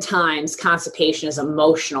oftentimes constipation is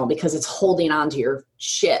emotional because it's holding on to your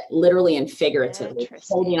shit, literally and figuratively,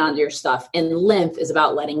 holding on to your stuff. And lymph is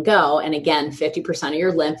about letting go. And again, 50% of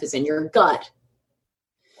your lymph is in your gut.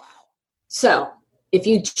 Wow. So if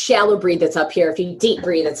you shallow breathe, that's up here. If you deep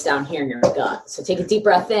breathe, it's down here in your gut. So take a deep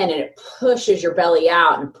breath in, and it pushes your belly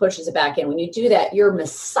out and pushes it back in. When you do that, you're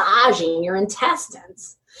massaging your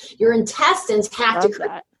intestines. Your intestines have to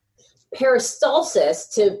create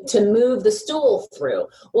peristalsis to move the stool through.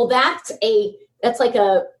 Well, that's like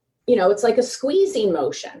a, it's like a squeezing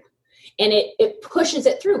motion, and it pushes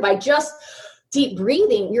it through. By just deep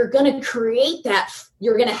breathing, you're going to create that.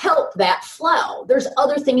 You're going to help that flow. There's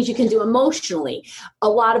other things you can do emotionally. A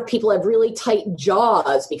lot of people have really tight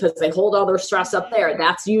jaws because they hold all their stress up there.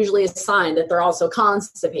 That's usually a sign that they're also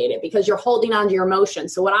constipated, because you're holding on to your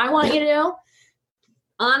emotions. So what I want you to do,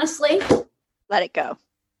 honestly, let it go.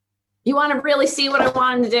 You want to really see what I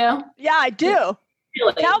want him to do? Yeah, I do.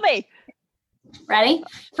 Really? Tell me. Ready?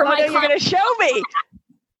 You're going to show me.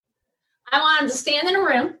 I want him to stand in a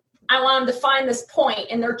room. I want them to find this point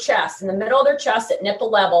in their chest, in the middle of their chest at nipple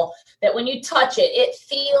level, that when you touch it, it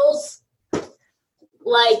feels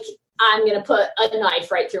like I'm going to put a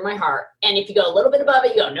knife right through my heart. And if you go a little bit above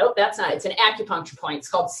it, you go, nope, that's not. It's an acupuncture point. It's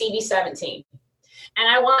called CV17. And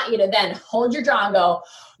I want you to then hold your jaw and go,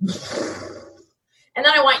 and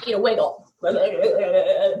then I want you to wiggle. And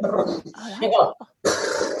go,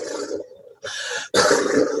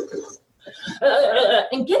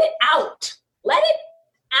 and get it out. Let it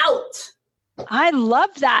out. I love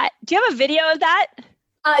that. Do you have a video of that?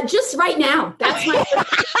 Just right now. That's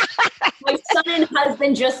my son and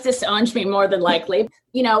husband just disowned me more than likely.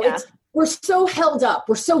 We're so held up.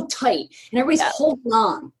 We're so tight and everybody's holding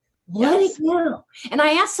on. Let it go. And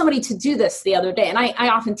I asked somebody to do this the other day, and I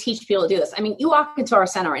often teach people to do this. I mean, you walk into our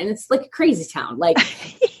center and it's like a crazy town. Like,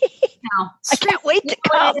 I can't wait to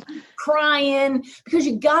come. Crying, because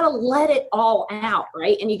you got to let it all out,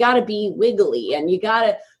 right? And you got to be wiggly, and you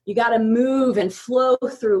got to move and flow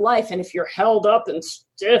through life. And if you're held up and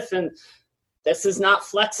stiff and this is not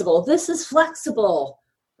flexible, this is flexible,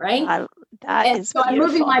 right? So I'm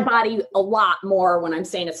moving my body a lot more when I'm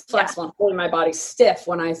saying it's flexible. I'm holding my body stiff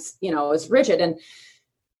when I, is rigid. And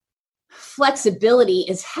flexibility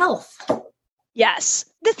is health. Yes.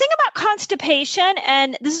 The thing about constipation,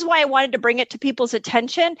 and this is why I wanted to bring it to people's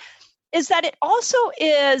attention, is that it also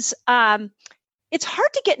is, it's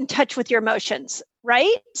hard to get in touch with your emotions,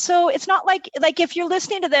 right? So it's not like if you're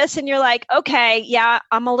listening to this and you're like, okay, yeah,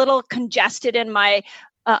 I'm a little congested in my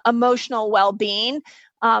emotional well-being,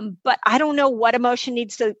 but I don't know what emotion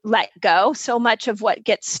needs to let go. So much of what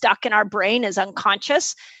gets stuck in our brain is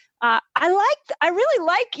unconscious. I really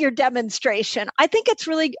like your demonstration. I think it's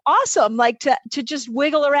really awesome, like to just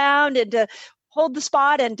wiggle around and to hold the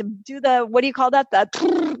spot and to do the, what do you call that? The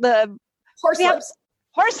horse lips.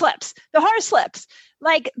 The horse lips.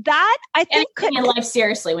 Like that, I think. And taking life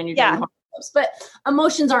seriously when you're doing horse lips. But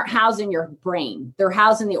emotions aren't housed in your brain. They're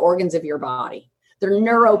housed in the organs of your body. They're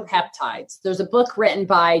neuropeptides. There's a book written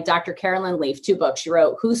by Dr. Carolyn Leaf, 2 books. She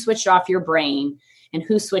wrote Who Switched Off Your Brain and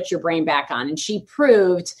Who Switched Your Brain Back On. And she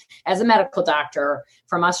proved, as a medical doctor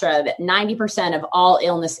from Australia, that 90% of all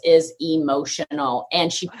illness is emotional.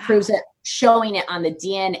 And she proves it, showing it on the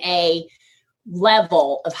DNA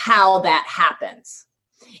level of how that happens.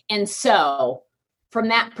 And so from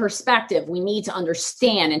that perspective, we need to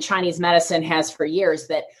understand, and Chinese medicine has for years,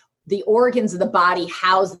 that the organs of the body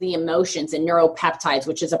house the emotions and neuropeptides,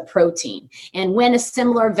 which is a protein. And when a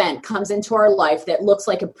similar event comes into our life that looks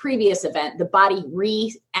like a previous event, the body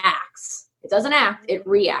reacts. It doesn't act, it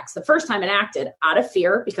reacts. The first time it acted out of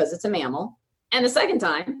fear because it's a mammal. And the second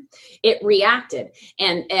time it reacted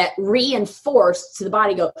and it reinforced to the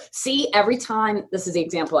body go, see, every time, this is the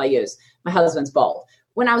example I use. My husband's bald.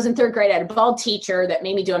 When I was in 3rd grade, I had a bald teacher that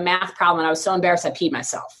made me do a math problem. And I was so embarrassed I peed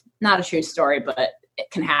myself. Not a true story, but it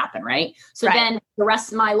can happen, right? So then the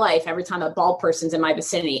rest of my life, every time a bald person's in my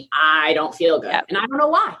vicinity, I don't feel good. And I don't know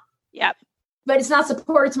why. Yep. But it's not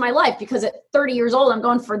supported to my life because at 30 years old, I'm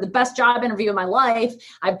going for the best job interview of my life.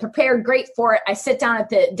 I've prepared great for it. I sit down at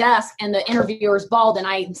the desk and the interviewer's bald and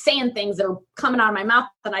I'm saying things that are coming out of my mouth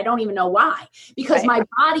and I don't even know why, because my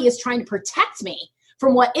body is trying to protect me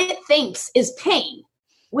from what it thinks is pain,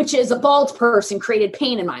 which is a bald person created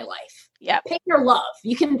pain in my life. Yeah. Pain or love.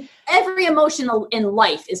 Every emotion in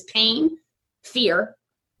life is pain, fear,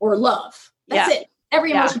 or love. That's it.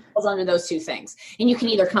 Every emotion falls under those 2 things. And you can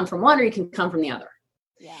either come from one or you can come from the other.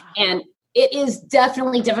 Yeah. And it is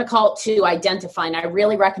definitely difficult to identify. And I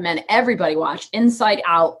really recommend everybody watch Inside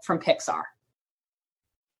Out from Pixar.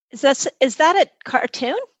 Is that a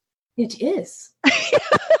cartoon? It is.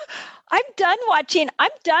 I'm done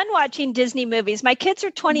watching Disney movies. My kids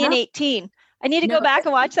are 20 and 18. I need to go back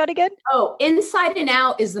and watch that again. Oh, Inside and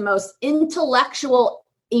Out is the most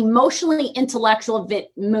emotionally intellectual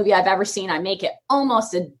movie I've ever seen. I make it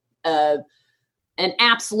almost an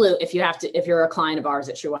absolute if you're a client of ours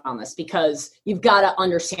at True Wellness, because you've got to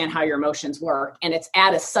understand how your emotions work. And it's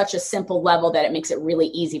at such a simple level that it makes it really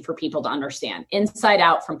easy for people to understand. Inside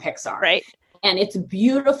Out from Pixar. Right. And it's a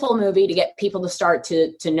beautiful movie to get people to start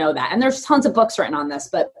to know that. And there's tons of books written on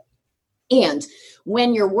this, and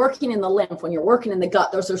when you're working in the lymph, when you're working in the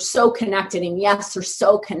gut, those are so connected. And yes, they're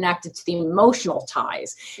so connected to the emotional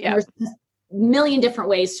ties. Yeah. And there's a million different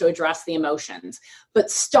ways to address the emotions, but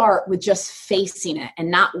start with just facing it and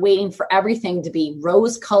not waiting for everything to be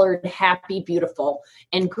rose-colored, happy, beautiful,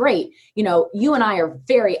 and great. You and I are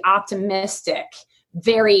very optimistic,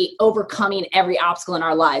 very overcoming every obstacle in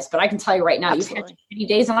our lives. But I can tell you right now, Absolutely. You've had shitty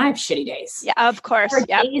days and I have shitty days. Yeah, of course.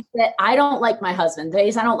 There are days that I don't like my husband,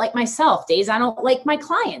 days I don't like myself, days I don't like my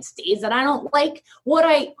clients, days that I don't like what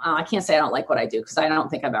I can't say I don't like what I do because I don't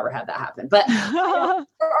think I've ever had that happen. But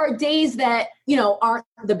there are days that, aren't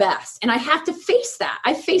the best. And I have to face that.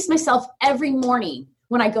 I face myself every morning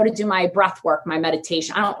when I go to do my breath work, my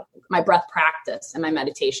meditation, my breath practice and my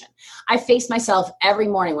meditation. I face myself every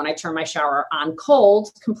morning when I turn my shower on cold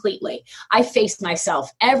completely. I face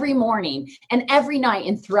myself every morning and every night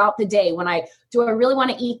and throughout the day do I really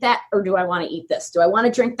want to eat that or do I want to eat this? Do I want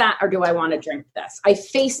to drink that or do I want to drink this? I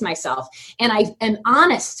face myself and I am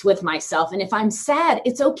honest with myself. And if I'm sad,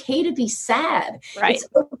 it's okay to be sad. Right. It's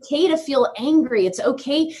okay to feel angry. It's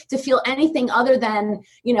okay to feel anything other than,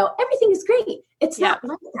 everything is great. It's not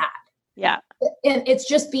like that. Yeah. And it's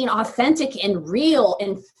just being authentic and real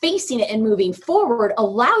and facing it and moving forward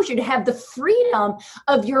allows you to have the freedom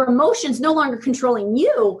of your emotions no longer controlling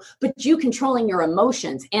you, but you controlling your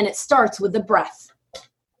emotions. And it starts with the breath.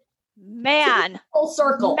 Man. Full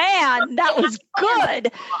circle. Man, that was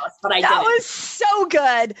good. That was so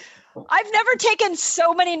good. I've never taken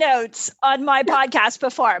so many notes on my podcast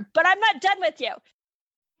before, but I'm not done with you.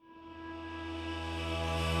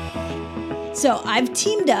 So I've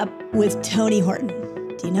teamed up with Tony Horton.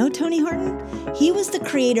 Do you know Tony Horton? He was the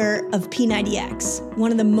creator of P90X,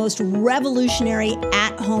 one of the most revolutionary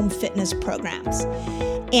at-home fitness programs.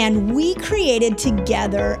 And we created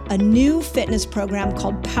together a new fitness program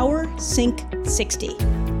called Power Sync 60.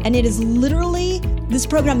 And it is literally, this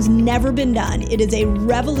program's never been done. It is a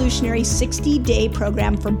revolutionary 60-day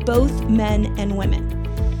program for both men and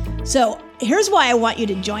women. So here's why I want you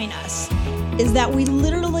to join us. Is that we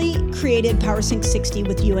literally created Power Sync 60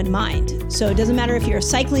 with you in mind. So it doesn't matter if you're a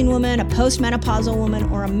cycling woman, a postmenopausal woman,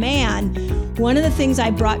 or a man. One of the things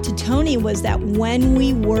I brought to Tony was that when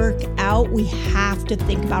we work out, we have to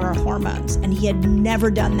think about our hormones. And he had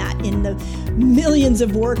never done that in the millions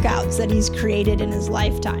of workouts that he's created in his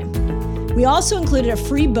lifetime. We also included a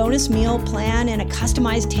free bonus meal plan and a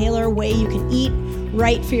customized tailor way you can eat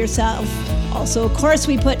right for yourself. Also, of course,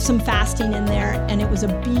 we put some fasting in there, and it was a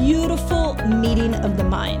beautiful meeting of the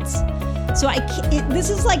minds. So this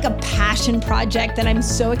is like a passion project that I'm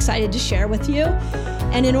so excited to share with you.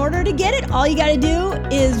 And in order to get it, all you got to do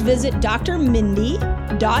is visit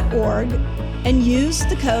drmindy.org and use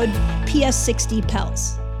the code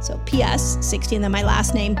PS60PELZ. So PS60 and then my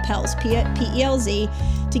last name, PELZ, P-E-L-Z,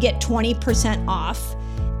 to get 20% off.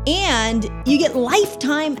 And you get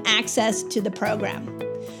lifetime access to the program.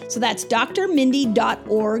 So that's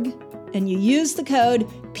drmindy.org, and you use the code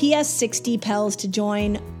PS60PELZ to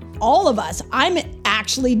join all of us. I'm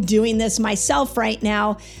actually doing this myself right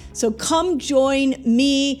now. So come join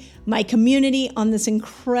me, my community, on this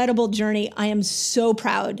incredible journey. I am so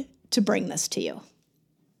proud to bring this to you.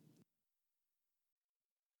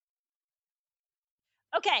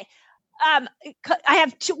 Okay. I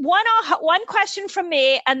have one question from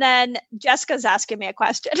me, and then Jessica's asking me a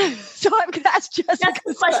question. So I'm going to ask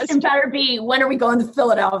Jessica's question. Better be, when are we going to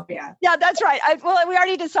Philadelphia? Yeah, that's right. We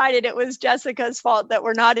already decided it was Jessica's fault that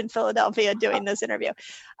we're not in Philadelphia doing this interview.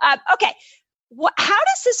 Okay. How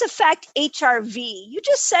does this affect HRV? You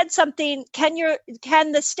just said something. Can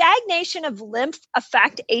the stagnation of lymph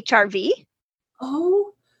affect HRV?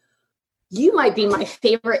 Oh, you might be my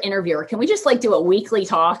favorite interviewer. Can we just do a weekly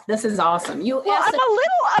talk? This is awesome. I'm a little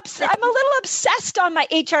obsessed on my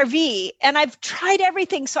HRV, and I've tried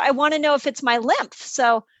everything. So I want to know if it's my lymph.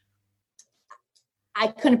 So I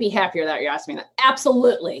couldn't be happier that you're asking me that.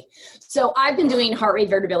 Absolutely. So I've been doing heart rate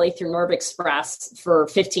variability through Norb Express for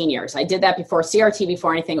 15 years. I did that before CRT,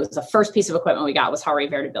 before anything. It was the first piece of equipment we got was heart rate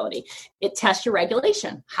variability. It tests your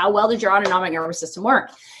regulation. How well does your autonomic nervous system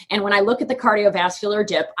work? And when I look at the cardiovascular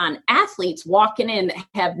dip on athletes walking in that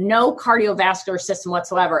have no cardiovascular system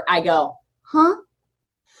whatsoever, I go, huh?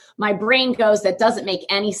 My brain goes, that doesn't make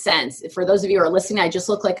any sense. For those of you who are listening, I just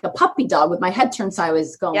look like a puppy dog with my head turned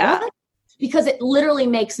sideways going, what? Because it literally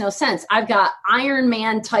makes no sense. I've got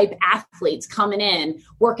Ironman type athletes coming in,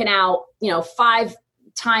 working out, 3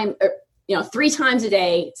 times a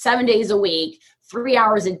day, 7 days a week, 3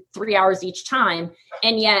 hours and 3 hours each time.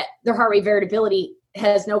 And yet their heart rate variability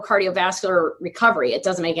has no cardiovascular recovery. It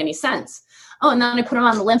doesn't make any sense. Oh, and then I put them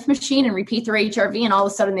on the lymph machine and repeat their HRV, and all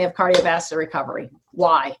of a sudden they have cardiovascular recovery.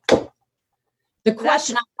 Why? The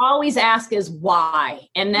question I always ask is why?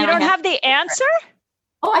 And then you don't have the answer?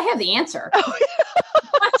 Oh, I have the answer. The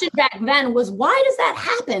question back then was, why does that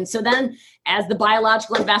happen? So then, as the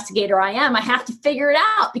biological investigator I am, I have to figure it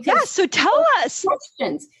out. Because so tell us.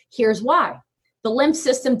 Questions. Here's why. The lymph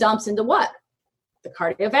system dumps into what? The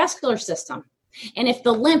cardiovascular system. And if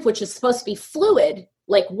the lymph, which is supposed to be fluid,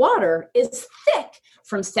 like water, is thick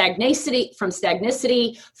from stagnicity, from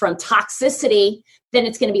toxicity, then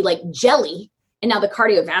it's going to be like jelly. And now the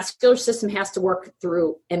cardiovascular system has to work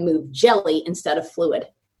through and move jelly instead of fluid.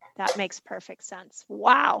 That makes perfect sense.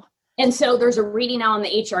 Wow. And so there's a reading now on the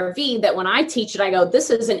HRV that when I teach it, I go, this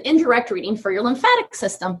is an indirect reading for your lymphatic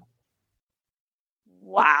system.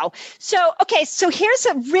 Wow. So here's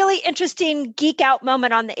a really interesting geek out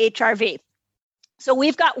moment on the HRV. So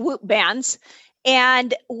we've got Whoop bands,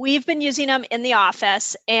 and we've been using them in the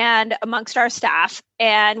office and amongst our staff.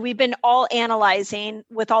 And we've been all analyzing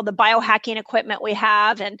with all the biohacking equipment we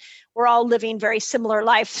have, and we're all living very similar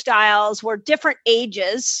lifestyles. We're different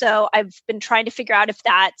ages. So I've been trying to figure out if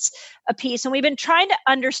that's a piece. And we've been trying to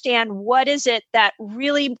understand what is it that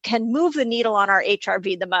really can move the needle on our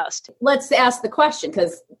HRV the most. Let's ask the question,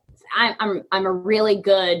 because I'm a really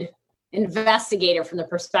good investigator from the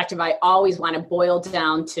perspective. I always want to boil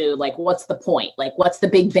down to like, what's the point? Like, what's the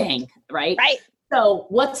big bang, right? Right. So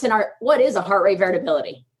what is a heart rate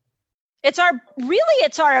variability? It's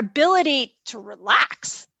our ability to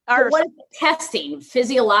relax. What is it testing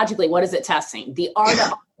physiologically? What is it testing? The R to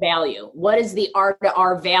R value. What is the R to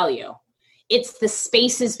R value? It's the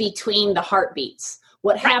spaces between the heartbeats.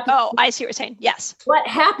 What happens? Oh, I see what you're saying. Yes. What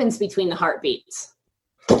happens between the heartbeats?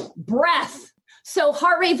 Breath. So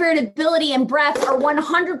heart rate variability and breath are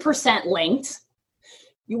 100% linked.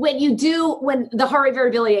 When the heart rate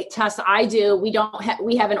variability test I do, we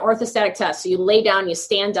have an orthostatic test. So you lay down, you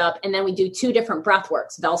stand up, and then we do 2 different breath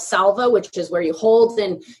works. Valsalva, which is where you hold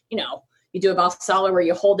and, you do a Valsalva where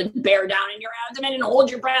you hold and bear down in your abdomen and hold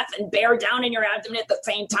your breath and bear down in your abdomen at the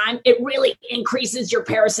same time. It really increases your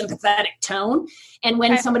parasympathetic tone. And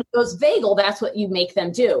when somebody goes vagal, that's what you make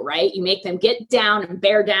them do, right? You make them get down and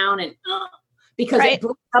bear down and because it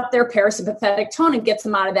brings up their parasympathetic tone and gets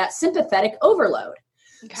them out of that sympathetic overload.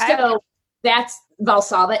 Okay. So that's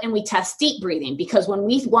Valsalva, and we test deep breathing because when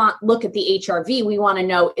we look at the HRV, we want to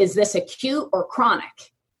know, is this acute or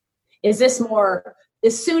chronic? Is this more,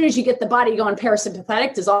 as soon as you get the body going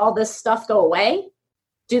parasympathetic, does all this stuff go away?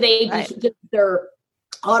 Do their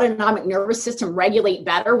autonomic nervous system regulate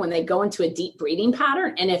better when they go into a deep breathing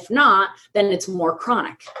pattern? And if not, then it's more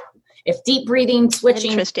chronic. If deep breathing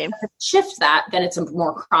switching shifts that, then it's a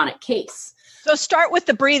more chronic case. So start with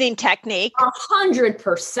the breathing technique.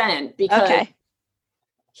 100%, because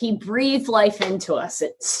he breathed life into us.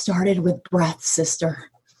 It started with breath, sister.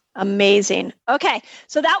 Amazing. Okay.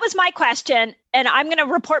 So that was my question. And I'm going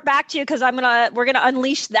to report back to you because we're going to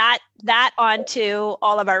unleash that onto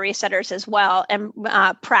all of our resetters as well and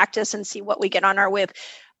practice and see what we get on our whip.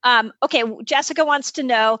 Okay. Jessica wants to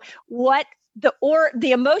know what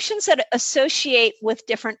the emotions that associate with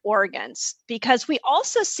different organs, because we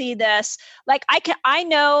also see this, like I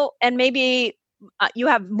know, and maybe you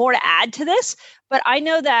have more to add to this, but I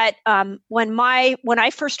know that when I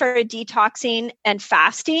first started detoxing and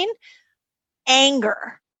fasting,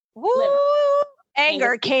 anger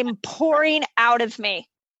came pouring out of me.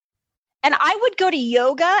 And I would go to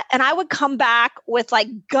yoga and I would come back with like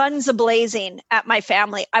guns a-blazing at my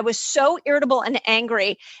family. I was so irritable and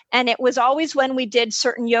angry. And it was always when we did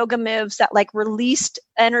certain yoga moves that like released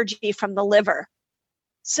energy from the liver.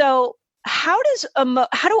 So how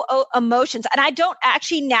do emotions, and I don't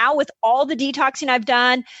actually now with all the detoxing I've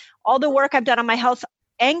done, all the work I've done on my health,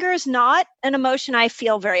 anger is not an emotion I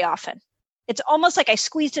feel very often. It's almost like I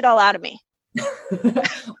squeezed it all out of me.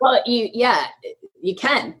 Well, you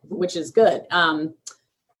can, which is good.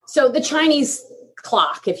 So the Chinese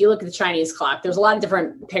clock, if you look at the Chinese clock, there's a lot of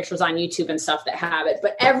different pictures on YouTube and stuff that have it,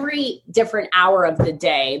 but every different hour of the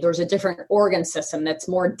day, there's a different organ system that's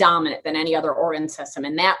more dominant than any other organ system.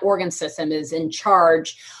 And that organ system is in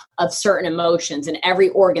charge of certain emotions, and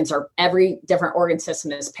every different organ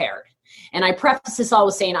system is paired. And I preface this all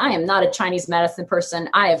with saying, I am not a Chinese medicine person.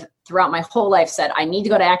 I have throughout my whole life said, I need to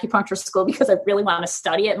go to acupuncture school because I really want to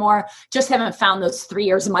study it more. Just haven't found those 3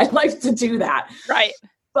 years of my life to do that. Right.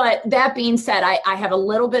 But that being said, I have a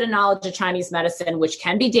little bit of knowledge of Chinese medicine, which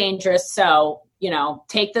can be dangerous. So,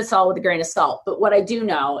 take this all with a grain of salt. But what I do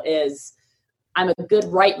know is I'm a good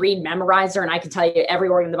right read memorizer, and I can tell you every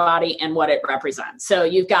organ in the body and what it represents. So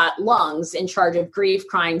you've got lungs in charge of grief,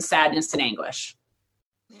 crying, sadness, and anguish.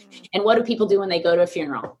 And what do people do when they go to a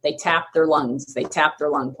funeral? They tap their lungs. They tap their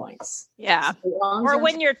lung points. Yeah. Or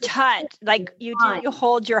when you're touched, like you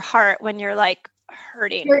hold your heart when you're like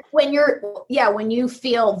hurting. When you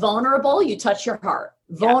feel vulnerable, you touch your heart.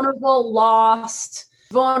 Vulnerable, lost,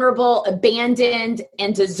 vulnerable, abandoned,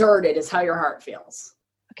 and deserted is how your heart feels.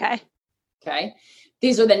 Okay.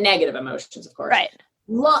 These are the negative emotions, of course. Right.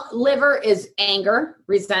 Liver is anger,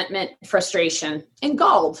 resentment, frustration, and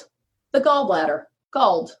galled. The gallbladder.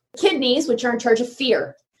 Galled. Kidneys, which are in charge of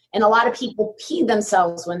fear. And a lot of people pee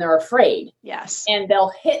themselves when they're afraid. Yes. And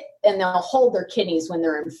they'll hold their kidneys when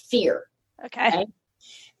they're in fear. Okay.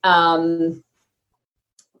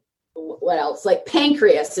 what else? Like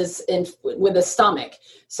pancreas is with the stomach.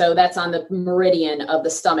 So that's on the meridian of the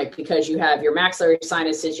stomach, because you have your maxillary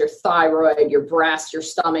sinuses, your thyroid, your breast, your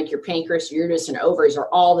stomach, your pancreas, your uterus, and ovaries are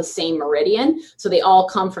all the same meridian. So they all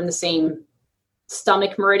come from the same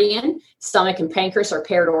stomach meridian. Stomach and pancreas are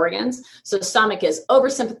paired organs. So stomach is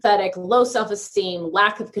oversympathetic, low self-esteem,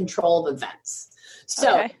 lack of control of events.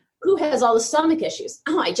 So who has all the stomach issues?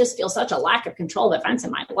 Oh, I just feel such a lack of control of events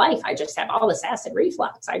in my life. I just have all this acid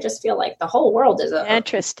reflux. I just feel like the whole world is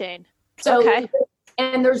interesting. So,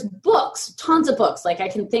 and there's books, tons of books. Like I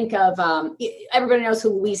can think of, everybody knows who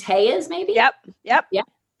Louise Hay is, maybe? Yep.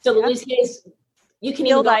 So Louise Hay's, you can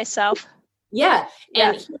heal thyself. Yeah.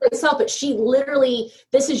 And heal thyself, but she literally,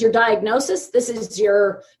 this is your diagnosis. This is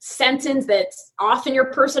your sentence that's off in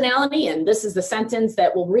your personality. And this is the sentence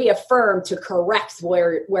that will reaffirm to correct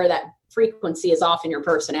where that frequency is off in your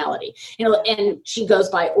personality. And she goes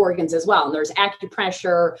by organs as well. And there's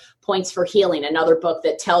acupressure, points for healing, another book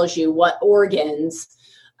that tells you what organs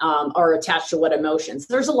are attached to what emotions.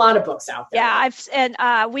 There's a lot of books out there.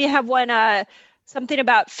 Yeah. We have one, something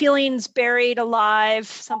about feelings buried alive,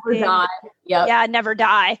 something. Never die. Yep. Yeah, never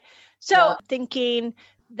die. So thinking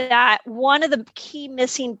that one of the key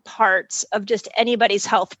missing parts of just anybody's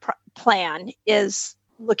health plan is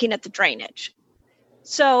looking at the drainage.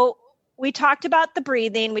 So we talked about the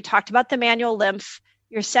breathing. We talked about the manual lymph.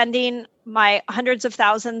 You're sending my hundreds of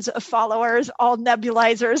thousands of followers, all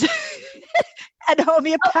nebulizers and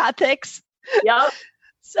homeopathics. Yep.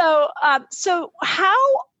 So how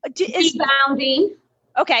is rebounding?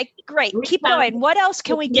 Okay, great. Keep going. What else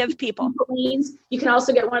can we give people? You can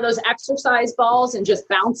also get one of those exercise balls and just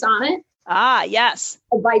bounce on it. Ah, yes.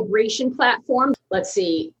 A vibration platform. Let's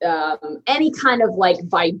see, any kind of like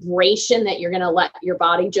vibration that you're going to let your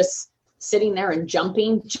body just sitting there and jump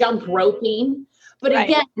roping. But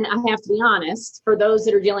again, I have to be honest, for those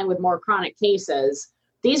that are dealing with more chronic cases,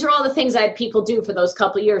 these are all the things I had people do for those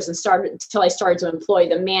couple of years until I started to employ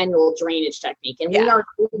the manual drainage technique. And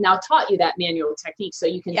we've now taught you that manual technique, so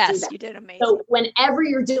you can do that. Yes, you did amazing. So whenever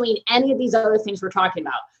you're doing any of these other things we're talking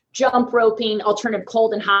about, jump roping, alternative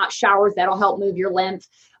cold and hot showers, that'll help move your lymph,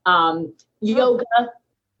 yoga,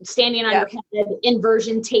 standing on your head,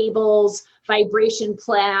 inversion tables, vibration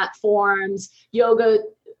platforms, yoga,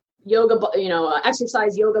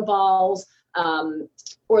 exercise yoga balls,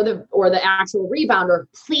 or the actual rebounder.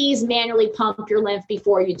 Please manually pump your lymph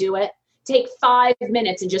before you do it. Take 5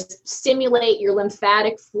 minutes and just stimulate your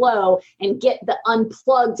lymphatic flow and get the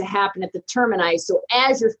unplug to happen at the termini. So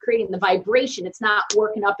as you're creating the vibration, it's not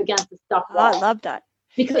working up against the stuff. Oh, I love that.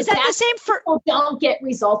 Because is that the same for people don't get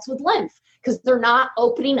results with lymph because they're not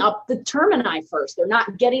opening up the termini first. They're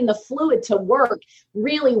not getting the fluid to work,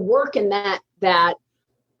 really work in that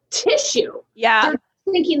tissue. Yeah. They're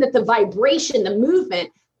thinking that the vibration, the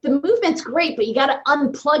movement's great, but you got to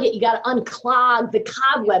unplug it. You got to unclog the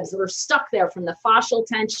cobwebs that are stuck there from the fascial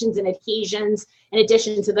tensions and adhesions, in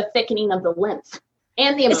addition to the thickening of the lymph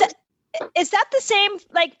and the emotion. Is that the same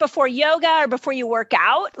like before yoga or before you work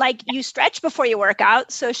out? Like you stretch before you work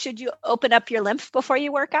out. So should you open up your lymph before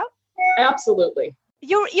you work out? Absolutely.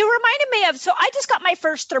 You reminded me of, so I just got my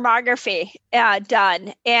first thermography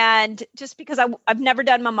done. And just because I've never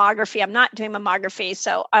done mammography, I'm not doing mammography.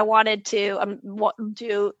 So I wanted to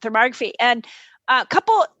do thermography, and a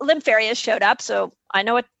couple lymph areas showed up. So I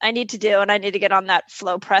know what I need to do, and I need to get on that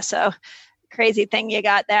Flowpresso crazy thing you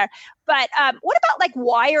got there. But what about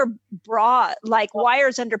like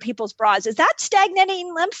wires under people's bras? Is that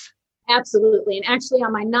stagnating lymph? Absolutely. And actually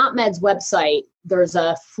on my Not Meds website, there's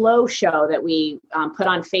a flow show that we put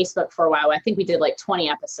on Facebook for a while. I think we did like 20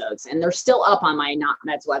 episodes, and they're still up on my Not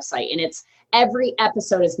Meds website. And every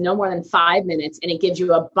episode is no more than 5 minutes, and it gives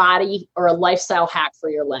you a body or a lifestyle hack for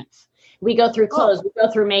your lymph. We go through clothes, we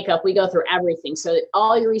go through makeup, we go through everything. So that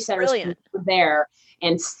all your resetters can go there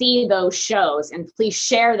and see those shows, and please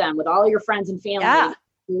share them with all your friends and family. Yeah.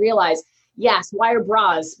 You realize, yes, wire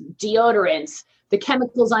bras, deodorants, the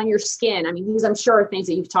chemicals on your skin. I mean, these I'm sure are things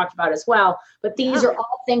that you've talked about as well, but these are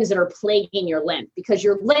all things that are plaguing your lymph, because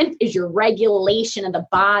your lymph is your regulation of the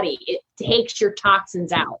body. It takes your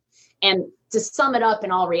toxins out. And to sum it up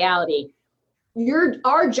in all reality,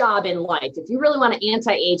 our job in life, if you really want to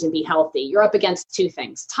anti-age and be healthy, you're up against two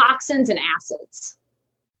things: toxins and acids.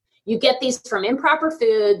 You get these from improper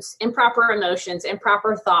foods, improper emotions,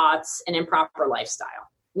 improper thoughts, and improper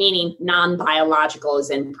lifestyle, meaning non-biological is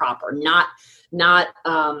improper, not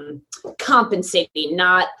compensating,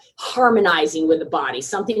 not harmonizing with the body,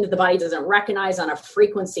 something that the body doesn't recognize on a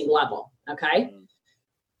frequency level, okay?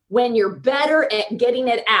 When you're better at getting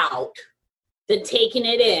it out than taking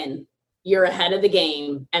it in, you're ahead of the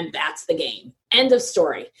game, and that's the game. End of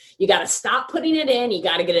story. You got to stop putting it in. You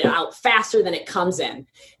got to get it out faster than it comes in.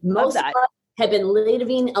 Most of us have been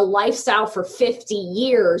living a lifestyle for 50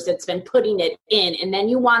 years that's been putting it in, and then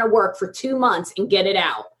you want to work for 2 months and get it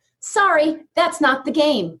out. Sorry, that's not the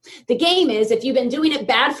game. The game is if you've been doing it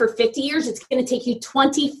bad for 50 years, it's going to take you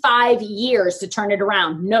 25 years to turn it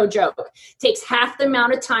around. No joke. It takes half the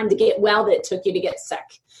amount of time to get well that it took you to get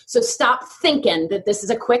sick. So stop thinking that this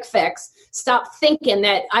is a quick fix. Stop thinking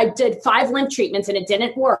that I did 5 lymph treatments and it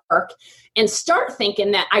didn't work. And start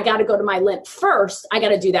thinking that I got to go to my lymph first. I got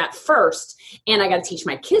to do that first. And I got to teach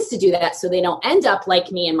my kids to do that so they don't end up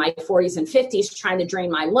like me in my 40s and 50s trying to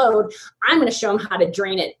drain my load. I'm going to show them how to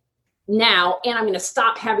drain it now, and I'm going to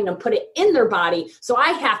stop having them put it in their body. So I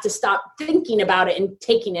have to stop thinking about it and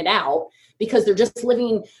taking it out because they're just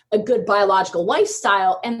living a good biological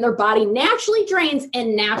lifestyle and their body naturally drains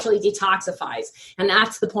and naturally detoxifies. And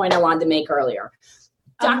that's the point I wanted to make earlier.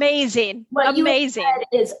 Amazing. What amazing. You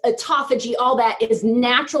said is autophagy. All that is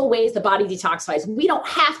natural ways the body detoxifies. We don't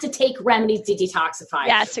have to take remedies to detoxify.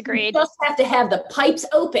 Yes, agreed. We just have to have the pipes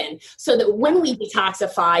open so that when we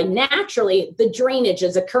detoxify, naturally the drainage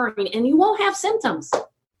is occurring and you won't have symptoms.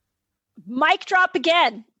 Mic drop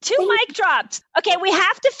again. 2 mic drops. Okay, we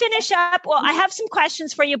have to finish up. Well, I have some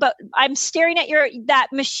questions for you, but I'm staring at that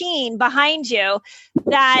machine behind you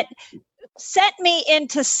that sent me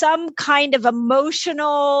into some kind of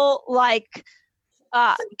emotional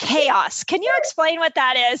chaos. Can you explain what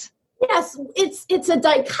that is? Yes, it's a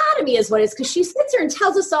dichotomy is what it is, because she sits here and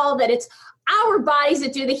tells us all that it's our bodies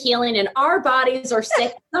that do the healing and our bodies are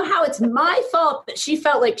sick. Somehow it's my fault that she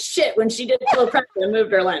felt like shit when she did flow pressure and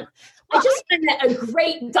moved her lymph. I just find that a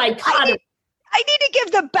great dichotomy. I need to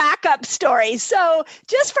give the backup story. So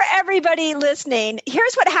just for everybody listening,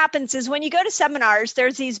 here's what happens is when you go to seminars,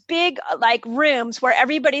 there's these big rooms where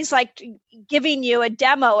everybody's giving you a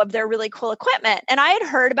demo of their really cool equipment. And I had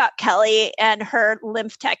heard about Kelly and her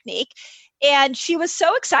lymph technique. And she was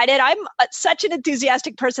so excited. I'm such an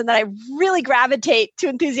enthusiastic person that I really gravitate to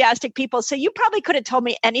enthusiastic people. So you probably could have told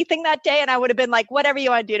me anything that day and I would have been like, whatever you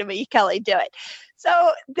want to do to me, Kelly, do it.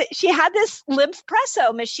 So she had this lymph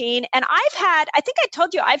presso machine, and I think I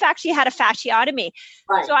told you, I've actually had a fasciotomy.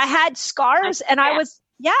 Right. So I had scars and I was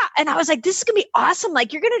like, this is going to be awesome.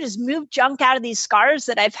 Like, you're going to just move junk out of these scars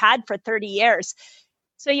that I've had for 30 years.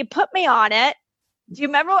 So you put me on it. Do you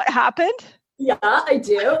remember what happened? Yeah, I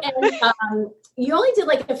do. And you only did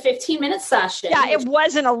like a 15-minute session. Yeah, it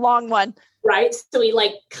wasn't a long one. Right. So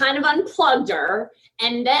we kind of unplugged her.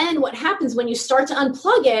 And then what happens when you start to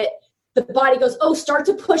unplug it, the body goes, start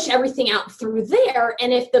to push everything out through there.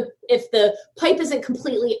 And if the pipe isn't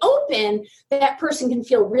completely open, that person can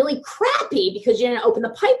feel really crappy because you didn't open the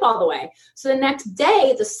pipe all the way. So the next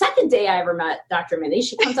day, the second day I ever met Dr. Mindy,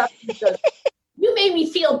 she comes up and goes, you made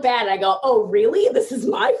me feel bad. And I go, oh, really? This is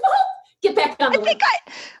my fault? Get back on the way.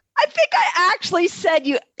 I think I actually said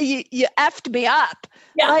you effed me up.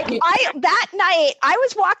 Yeah. That night I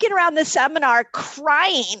was walking around the seminar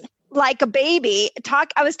crying like a baby.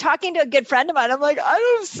 I was talking to a good friend of mine. I'm like,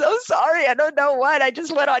 I'm so sorry. I don't know what. I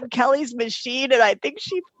just went on Kelly's machine and I think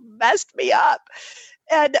she messed me up.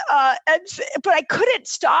 But I couldn't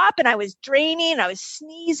stop, and I was draining, I was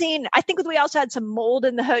sneezing. I think we also had some mold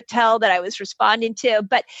in the hotel that I was responding to.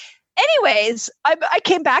 But anyways, I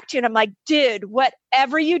came back to you and I'm like, dude,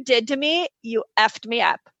 whatever you did to me, you effed me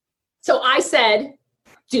up. So I said,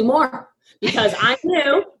 do more, because I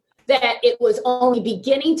knew that it was only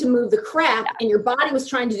beginning to move the crap and your body was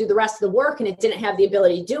trying to do the rest of the work and it didn't have the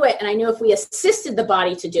ability to do it. And I knew if we assisted the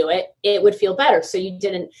body to do it, it would feel better. So you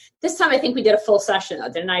didn't, this time I think we did a full session though.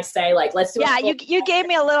 Didn't I say let's do it? Yeah, you gave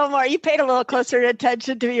me a little more, you paid a little closer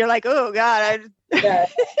attention to me. You're like, oh God, I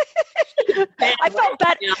felt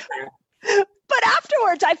better. But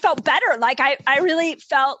afterwards I felt better. I really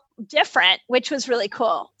felt different, which was really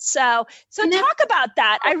cool. So talk about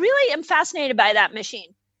that. I really am fascinated by that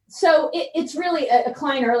machine. So it's really, a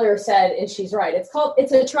client earlier said, and she's right, it's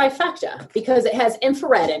a trifecta because it has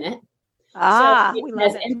infrared in it. So it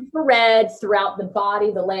has infrared throughout the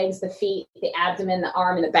body, the legs, the feet, the abdomen, the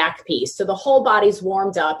arm, and the back piece. So the whole body's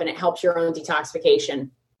warmed up and it helps your own detoxification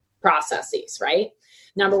processes, right?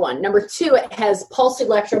 Number one. Number two, it has pulse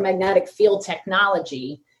electromagnetic field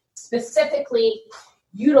technology specifically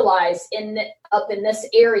utilized up in this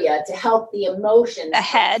area to help the emotions. The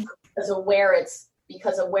head.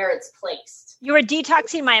 Because of where it's placed. You were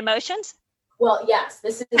detoxing my emotions? Well, yes.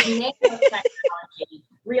 This is nanotechnology,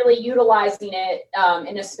 really utilizing it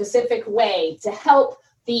in a specific way to help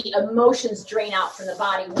the emotions drain out from the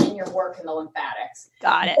body when you're working the lymphatics.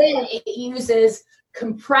 Got it. Then it uses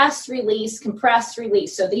compressed release.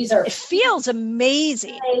 So these are... It feels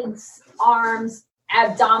amazing. Legs, arms,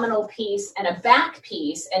 abdominal piece, and a back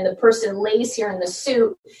piece. And the person lays here in the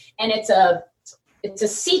suit, and it's a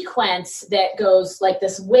sequence that goes like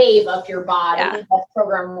this wave up your body. Yeah. That's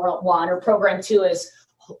program 1, or program 2 is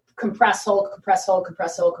compress, hold, compress, hold,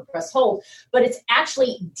 compress, hold, compress, hold. But it's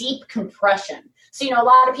actually deep compression. So, a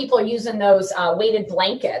lot of people are using those weighted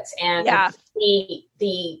blankets, and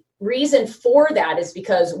the reason for that is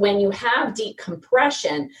because when you have deep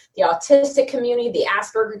compression, the autistic community, the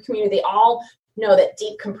Asperger community, they all know that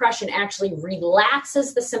deep compression actually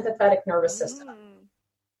relaxes the sympathetic nervous system.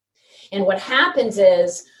 And what happens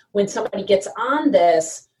is when somebody gets on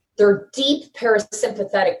this, their deep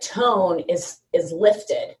parasympathetic tone is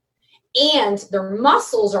lifted, and their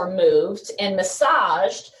muscles are moved and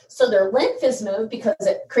massaged. So their lymph is moved because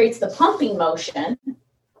it creates the pumping motion.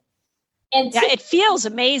 And it feels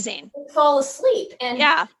amazing. Fall asleep. And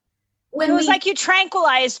it was like you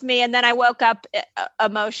tranquilized me, and then I woke up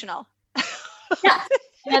emotional. Yeah.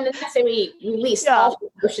 And then the next day we released all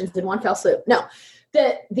emotions in one fell swoop. No.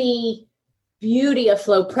 The beauty of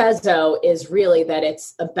Flow Prezzo is really that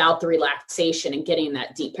it's about the relaxation and getting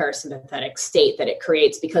that deep parasympathetic state that it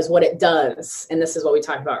creates, because what it does, and this is what we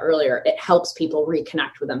talked about earlier, it helps people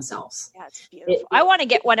reconnect with themselves. Yeah, it's beautiful. I want to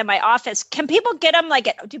get one in my office. Can people get them?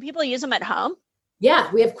 Do people use them at home?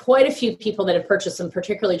 Yeah, we have quite a few people that have purchased them,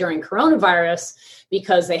 particularly during coronavirus,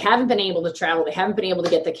 because they haven't been able to travel. They haven't been able to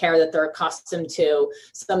get the care that they're accustomed to.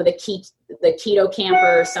 Some of the keto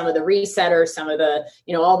campers, some of the resetters, some of the,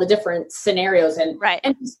 all the different scenarios, and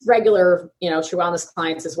just regular, true wellness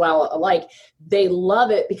clients as well alike. They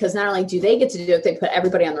love it because not only do they get to do it, they put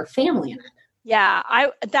everybody on their family in it. Yeah,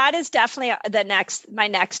 that is definitely my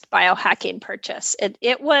next biohacking purchase.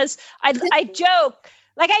 It was, I joke.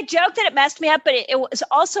 I joked that it messed me up, but it was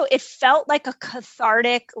also, it felt like a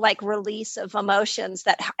cathartic, release of emotions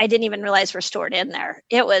that I didn't even realize were stored in there.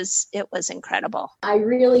 It was incredible. I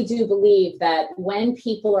really do believe that when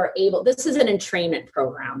people are able, this is an entrainment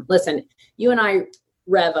program. Listen, you and I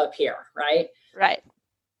rev up here, right? Right.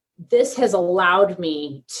 This has allowed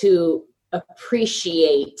me to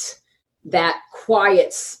appreciate that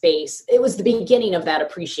quiet space. It was the beginning of that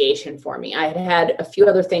appreciation for me. I had a few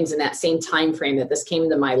other things in that same time frame that this came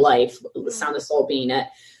into my life, the Sound of Soul being it,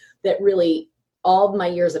 that really all of my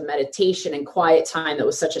years of meditation and quiet time that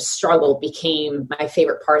was such a struggle became my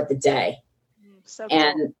favorite part of the day. So cool.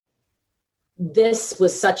 And this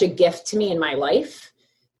was such a gift to me in my life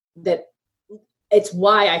that it's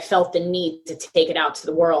why I felt the need to take it out to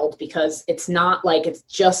the world, because it's not like it's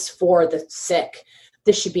just for the sick.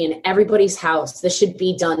 This should be in everybody's house. This should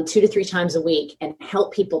be done 2 to 3 times a week and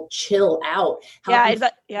help people chill out.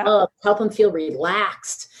 Help them feel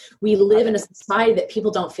relaxed. We live in a society that people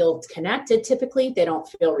don't feel connected typically. They don't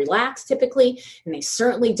feel relaxed typically. And they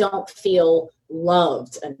certainly don't feel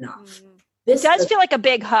loved enough. This does feel like a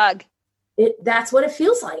big hug. That's what it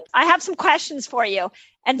feels like. I have some questions for you.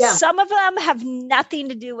 And some of them have nothing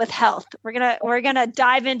to do with health. We're gonna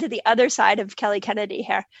dive into the other side of Kelly Kennedy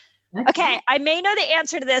here. Okay, I may know the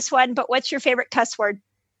answer to this one, but what's your favorite cuss word?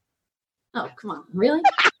 Oh, come on. Really?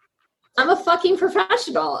 I'm a fucking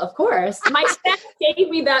professional, of course. My staff gave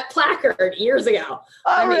me that placard years ago.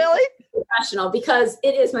 Oh, really? Professional, because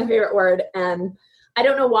it is my favorite word. And I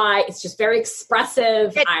don't know why. It's just very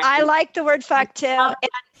expressive. I like the word fuck too. And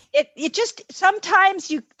it just, sometimes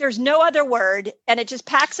there's no other word and it just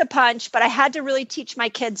packs a punch. But I had to really teach my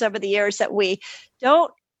kids over the years that we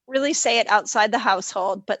don't really say it outside the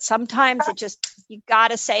household, but sometimes you got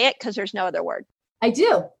to say it because there's no other word. I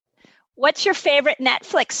do. What's your favorite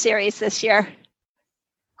Netflix series this year?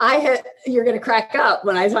 You're going to crack up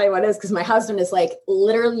when I tell you what it is, because my husband is like,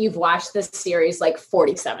 literally, you've watched this series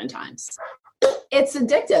 47 times. It's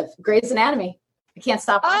addictive. Grey's Anatomy. I can't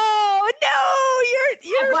stop watching. Oh, no,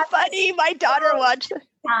 you're funny. My daughter watched it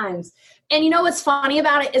times. And you know what's funny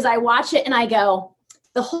about it is I watch it and I go,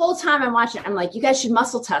 the whole time I'm watching it, I'm like, you guys should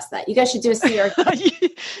muscle test that. You guys should do a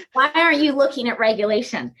CRT. Why aren't you looking at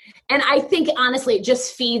regulation? And I think, honestly, it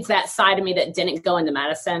just feeds that side of me that didn't go into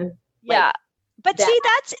medicine. Yeah. But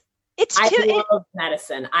I love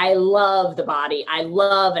medicine. I love the body. I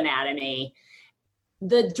love anatomy.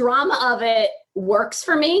 The drama of it works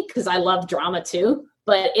for me because I love drama too.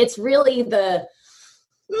 But it's really the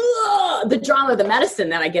drama of the medicine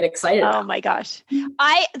that I get excited about. Oh my gosh.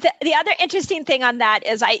 The other interesting thing on that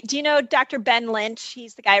is do you know Dr. Ben Lynch?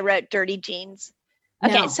 He's the guy who wrote Dirty Genes.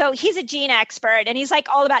 Okay. No. So he's a gene expert and he's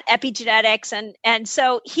all about epigenetics. And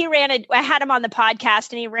so I had him on the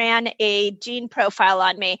podcast and he ran a gene profile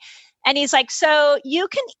on me. And he's like, so you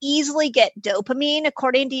can easily get dopamine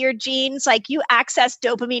according to your genes. Like you access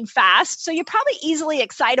dopamine fast. So you're probably easily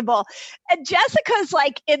excitable. And Jessica's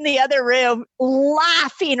like in the other room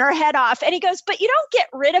laughing her head off. And he goes, but you don't get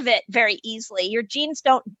rid of it very easily. Your genes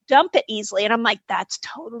don't dump it easily. And I'm like, that's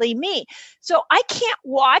totally me. So I can't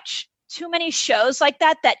watch too many shows like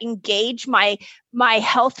that engage my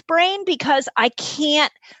health brain, because I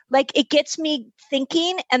can't, like, it gets me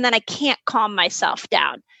thinking and then I can't calm myself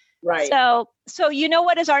down. Right. So you know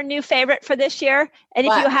what is our new favorite for this year? And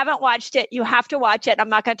if you haven't watched it, you have to watch it. I'm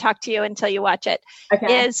not going to talk to you until you watch it.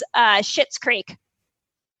 Okay. Is Schitt's Creek.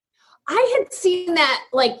 I had seen that,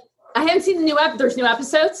 like, I haven't seen the new there's new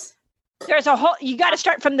episodes. There's a whole, you got to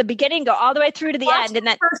start from the beginning, go all the way through to the end. And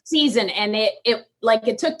that first season, and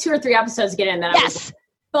it took 2 or 3 episodes to get in. That was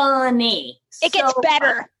funny. It gets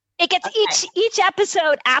better. Fun. It gets each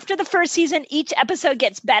episode after the first season, each episode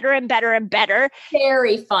gets better and better and better.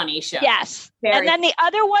 Very funny show. Yes. And then the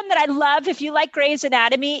other one that I love, if you like Grey's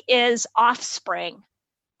Anatomy, is Offspring.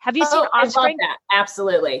 Have you seen Offspring? I love that.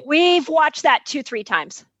 Absolutely. We've watched that 2-3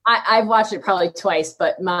 times. I've watched it probably twice,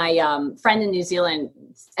 but my friend in New Zealand,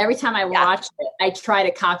 every time I watch it, I try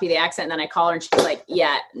to copy the accent, and then I call her and she's like,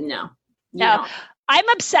 no. I'm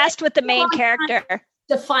obsessed with the main character.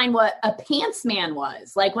 To find what a pants man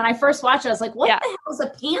was. Like when I first watched it, I was like, what the hell is a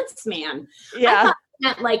pants man? Yeah. I thought it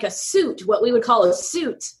meant like a suit, what we would call a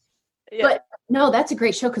suit. Yeah. But no, that's a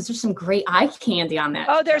great show because there's some great eye candy on that.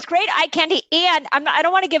 Oh, there's great eye candy. And I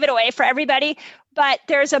don't want to give it away for everybody, but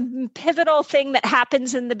there's a pivotal thing that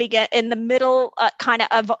happens in the middle kind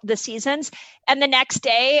of the seasons. And the next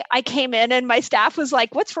day I came in and my staff was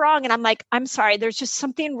like, what's wrong? And I'm like, I'm sorry. There's just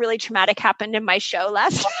something really traumatic happened in my show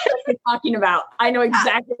last night. What you're talking about. I know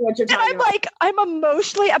exactly what you're talking about. And I'm like, I'm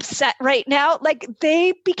emotionally upset right now. Like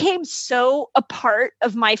they became so a part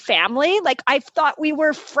of my family. Like I thought we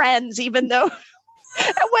were friends, even though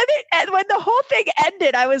and when the whole thing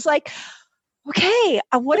ended, I was like, okay,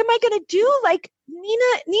 what am I going to do? Like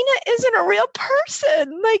Nina isn't a real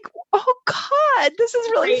person. Like, oh God, this is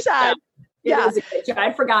really sad. It is a great show.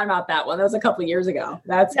 I'd forgotten about that one. That was a couple of years ago.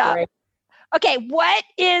 That's great. Okay. What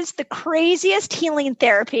is the craziest healing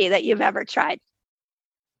therapy that you've ever tried?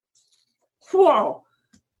 Whoa.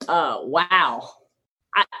 Wow.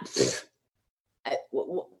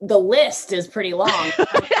 The list is pretty long.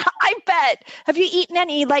 I bet. Have you eaten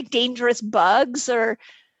any like dangerous bugs or?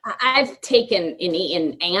 I've taken and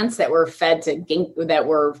eaten ants that were fed to that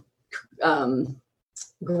were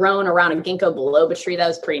grown around a ginkgo biloba tree. That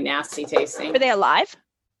was pretty nasty tasting. Were they alive?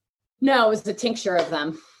 No, it was a tincture of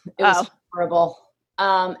them. It was horrible.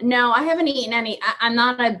 No, I haven't eaten any. I'm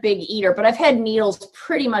not a big eater, but I've had needles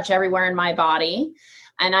pretty much everywhere in my body.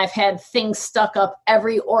 And I've had things stuck up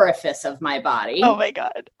every orifice of my body. Oh my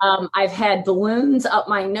God. I've had balloons up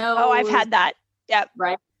my nose. Oh, I've had that. Yep.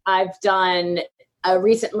 Right. I've done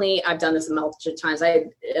recently, I've done this multiple times. I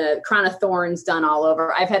had crown of thorns done all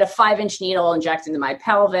over. I've had a 5-inch needle injected into my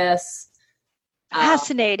pelvis.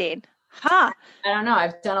 Fascinating. Huh. I don't know.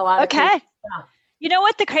 I've done a lot of things. Yeah. You know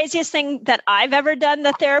what the craziest thing that I've ever done,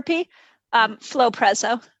 the therapy?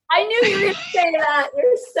 Flowpresso. I knew you were going to say that.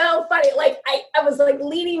 You're so funny. Like I was like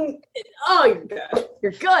leaning. Oh, you're good.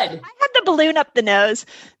 You're good. I had the balloon up the nose.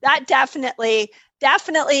 That definitely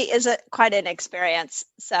is quite an experience.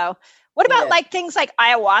 So what about like things like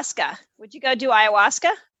ayahuasca? Would you go do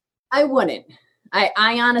ayahuasca? I wouldn't.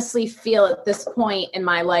 I honestly feel at this point in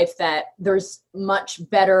my life that there's much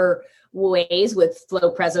better ways with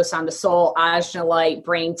Flowpresso, Sound to Soul, Ajna Light,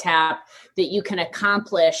 Brain Tap that you can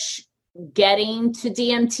accomplish getting to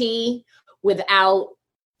DMT without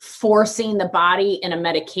forcing the body in a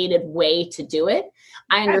medicated way to do it.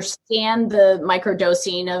 I understand the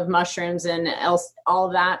microdosing of mushrooms and all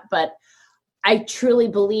of that, but I truly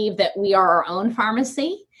believe that we are our own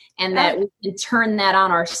pharmacy and that we can turn that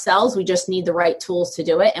on ourselves. We just need the right tools to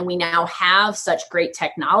do it. And we now have such great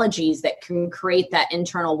technologies that can create that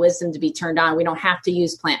internal wisdom to be turned on. We don't have to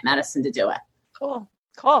use plant medicine to do it. Cool.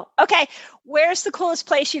 Okay. Where's the coolest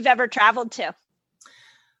place you've ever traveled to?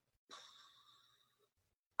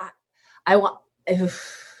 I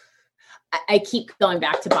keep going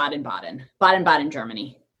back to Baden-Baden,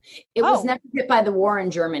 Germany. It was never hit by the war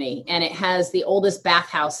in Germany, and it has the oldest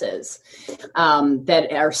bathhouses that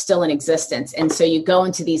are still in existence. And so you go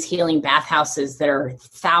into these healing bathhouses that are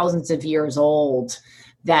thousands of years old,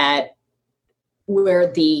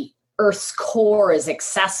 where the Earth's core is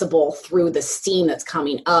accessible through the steam that's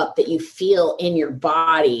coming up that you feel in your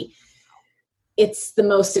body. it's the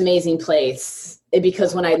most amazing place,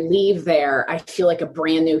 because when I leave there, I feel like a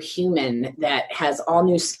brand new human that has all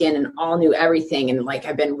new skin and all new everything. And like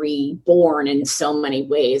I've been reborn in so many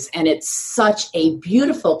ways. And it's such a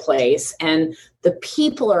beautiful place. And the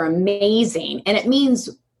people are amazing. And it means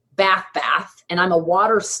bath. And I'm a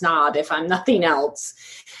water snob if I'm nothing else.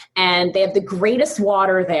 And they have the greatest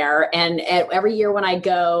water there. And every year when I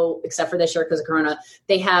go, except for this year because of Corona,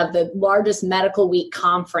 they have the largest medical week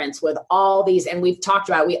conference with all these. And we've talked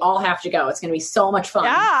about it. We all have to go. It's going to be so much fun.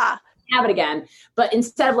 Yeah. Have it again. But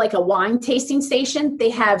instead of like a wine tasting station, they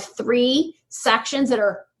have 3 sections that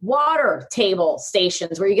are water table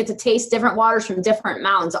stations where you get to taste different waters from different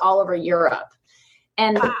mountains all over Europe.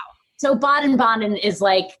 And so Baden-Baden is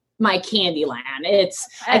like my candy land.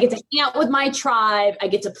 I get to hang out with my tribe. I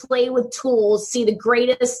get to play with tools, see the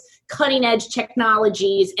greatest cutting edge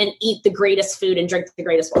technologies, and eat the greatest food and drink the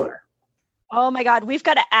greatest water. Oh my God. We've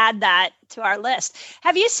got to add that to our list.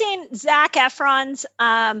 Have you seen Zac Efron's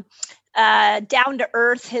Down to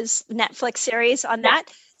Earth, his Netflix series on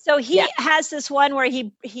that? So he has this one where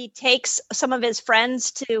he takes some of his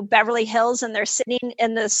friends to Beverly Hills and they're sitting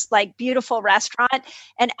in this like beautiful restaurant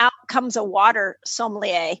and out comes a water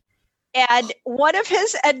sommelier. And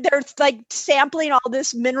and they're like sampling all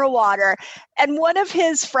this mineral water. And one of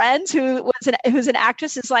his friends who's an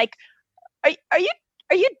actress is like, are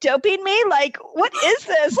you doping me? Like, what is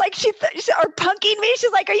this? Like or punking me.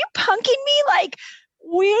 She's like, are you punking me? Like,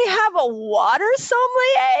 we have a water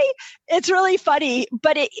sommelier. It's really funny,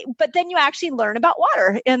 but then you actually learn about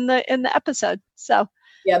water in the episode. So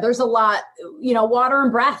yeah, there's a lot, water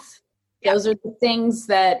and breath. Those are the things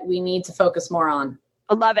that we need to focus more on.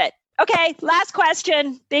 I love it. Okay. Last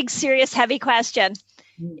question, big, serious, heavy question.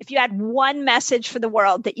 If you had one message for the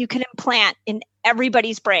world that you can implant in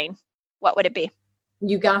everybody's brain, what would it be?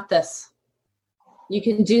 You got this. You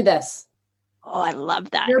can do this. Oh, I love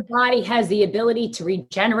that. Your body has the ability to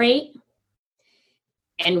regenerate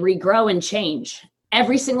and regrow and change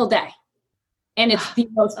every single day. And it's the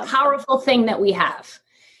most powerful thing that we have.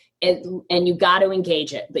 And you got to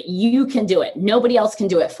engage it, but you can do it. Nobody else can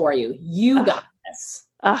do it for you. You got this.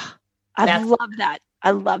 I love that.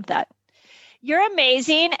 I love that. You're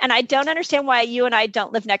amazing. And I don't understand why you and I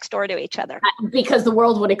don't live next door to each other. Because the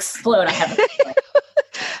world would explode. How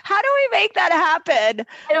do we make that happen?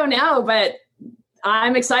 I don't know, but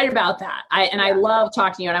I'm excited about that. I love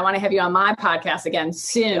talking to you, and I want to have you on my podcast again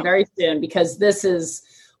soon, very soon, because this is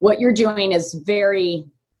what you're doing is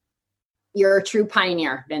you're a true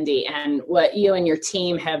pioneer, Bindi, and what you and your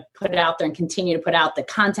team have put out there and continue to put out, the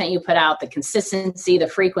content you put out, the consistency, the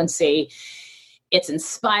frequency, it's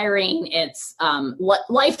inspiring. It's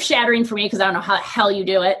life shattering for me because I don't know how the hell you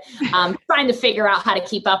do it. Trying to figure out how to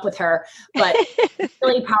keep up with her, but it's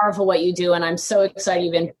really powerful what you do. And I'm so excited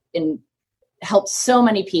you've been helped so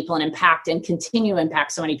many people and impact and continue to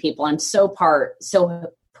impact so many people. I'm so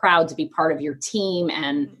proud to be part of your team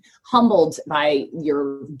and humbled by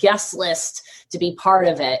your guest list to be part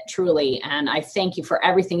of it, truly. And I thank you for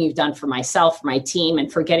everything you've done for myself, for my team,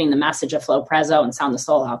 and for getting the message of Flow Prezzo and Sound the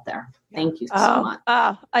Soul out there. Thank you so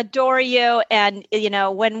much. Adore you. And,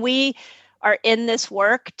 when we are in this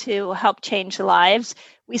work to help change lives,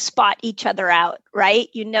 we spot each other out, right?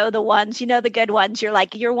 You know the ones, the good ones. You're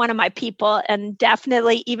like, you're one of my people. And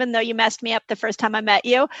definitely, even though you messed me up the first time I met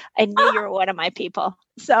you, I knew you were one of my people.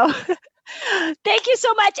 So thank you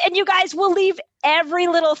so much. And you guys, will leave every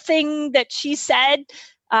little thing that she said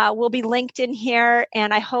will be linked in here.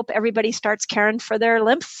 And I hope everybody starts caring for their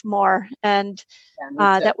lymph more, and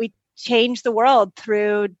that we change the world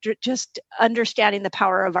through just understanding the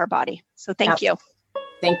power of our body. So thank you.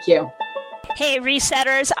 Thank you. Hey,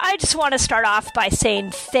 Resetters, I just want to start off by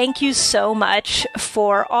saying thank you so much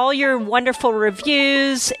for all your wonderful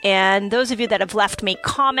reviews and those of you that have left me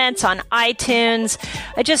comments on iTunes.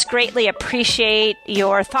 I just greatly appreciate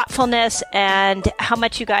your thoughtfulness and how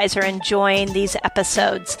much you guys are enjoying these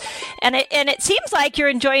episodes. And it seems like you're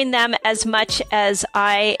enjoying them as much as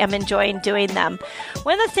I am enjoying doing them.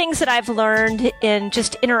 One of the things that I've learned in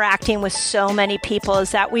just interacting with so many people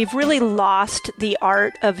is that we've really lost the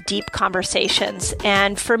art of deep conversation.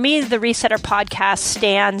 And for me, the Resetter podcast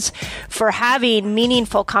stands for having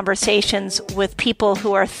meaningful conversations with people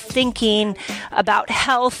who are thinking about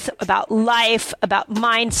health, about life, about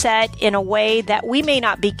mindset in a way that we may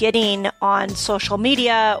not be getting on social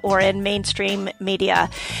media or in mainstream media.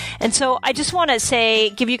 And so I just want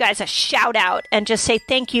to give you guys a shout out and just say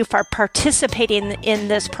thank you for participating in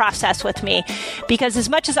this process with me. Because as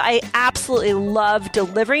much as I absolutely love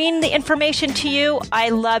delivering the information to you, I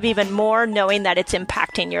love even more more, knowing that it's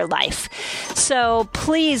impacting your life. So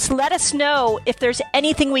please let us know if there's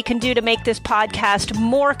anything we can do to make this podcast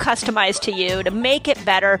more customized to you, to make it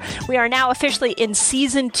better. We are now officially in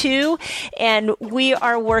season 2, and we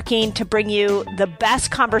are working to bring you the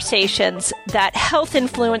best conversations that health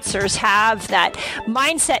influencers have, that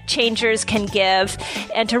mindset changers can give,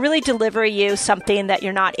 and to really deliver you something that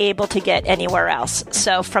you're not able to get anywhere else.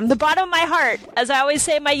 So from the bottom of my heart, as I always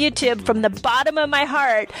say in my YouTube, from the bottom of my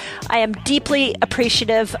heart, I am deeply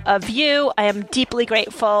appreciative of you. I am deeply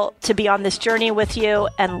grateful to be on this journey with you,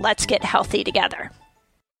 and let's get healthy together.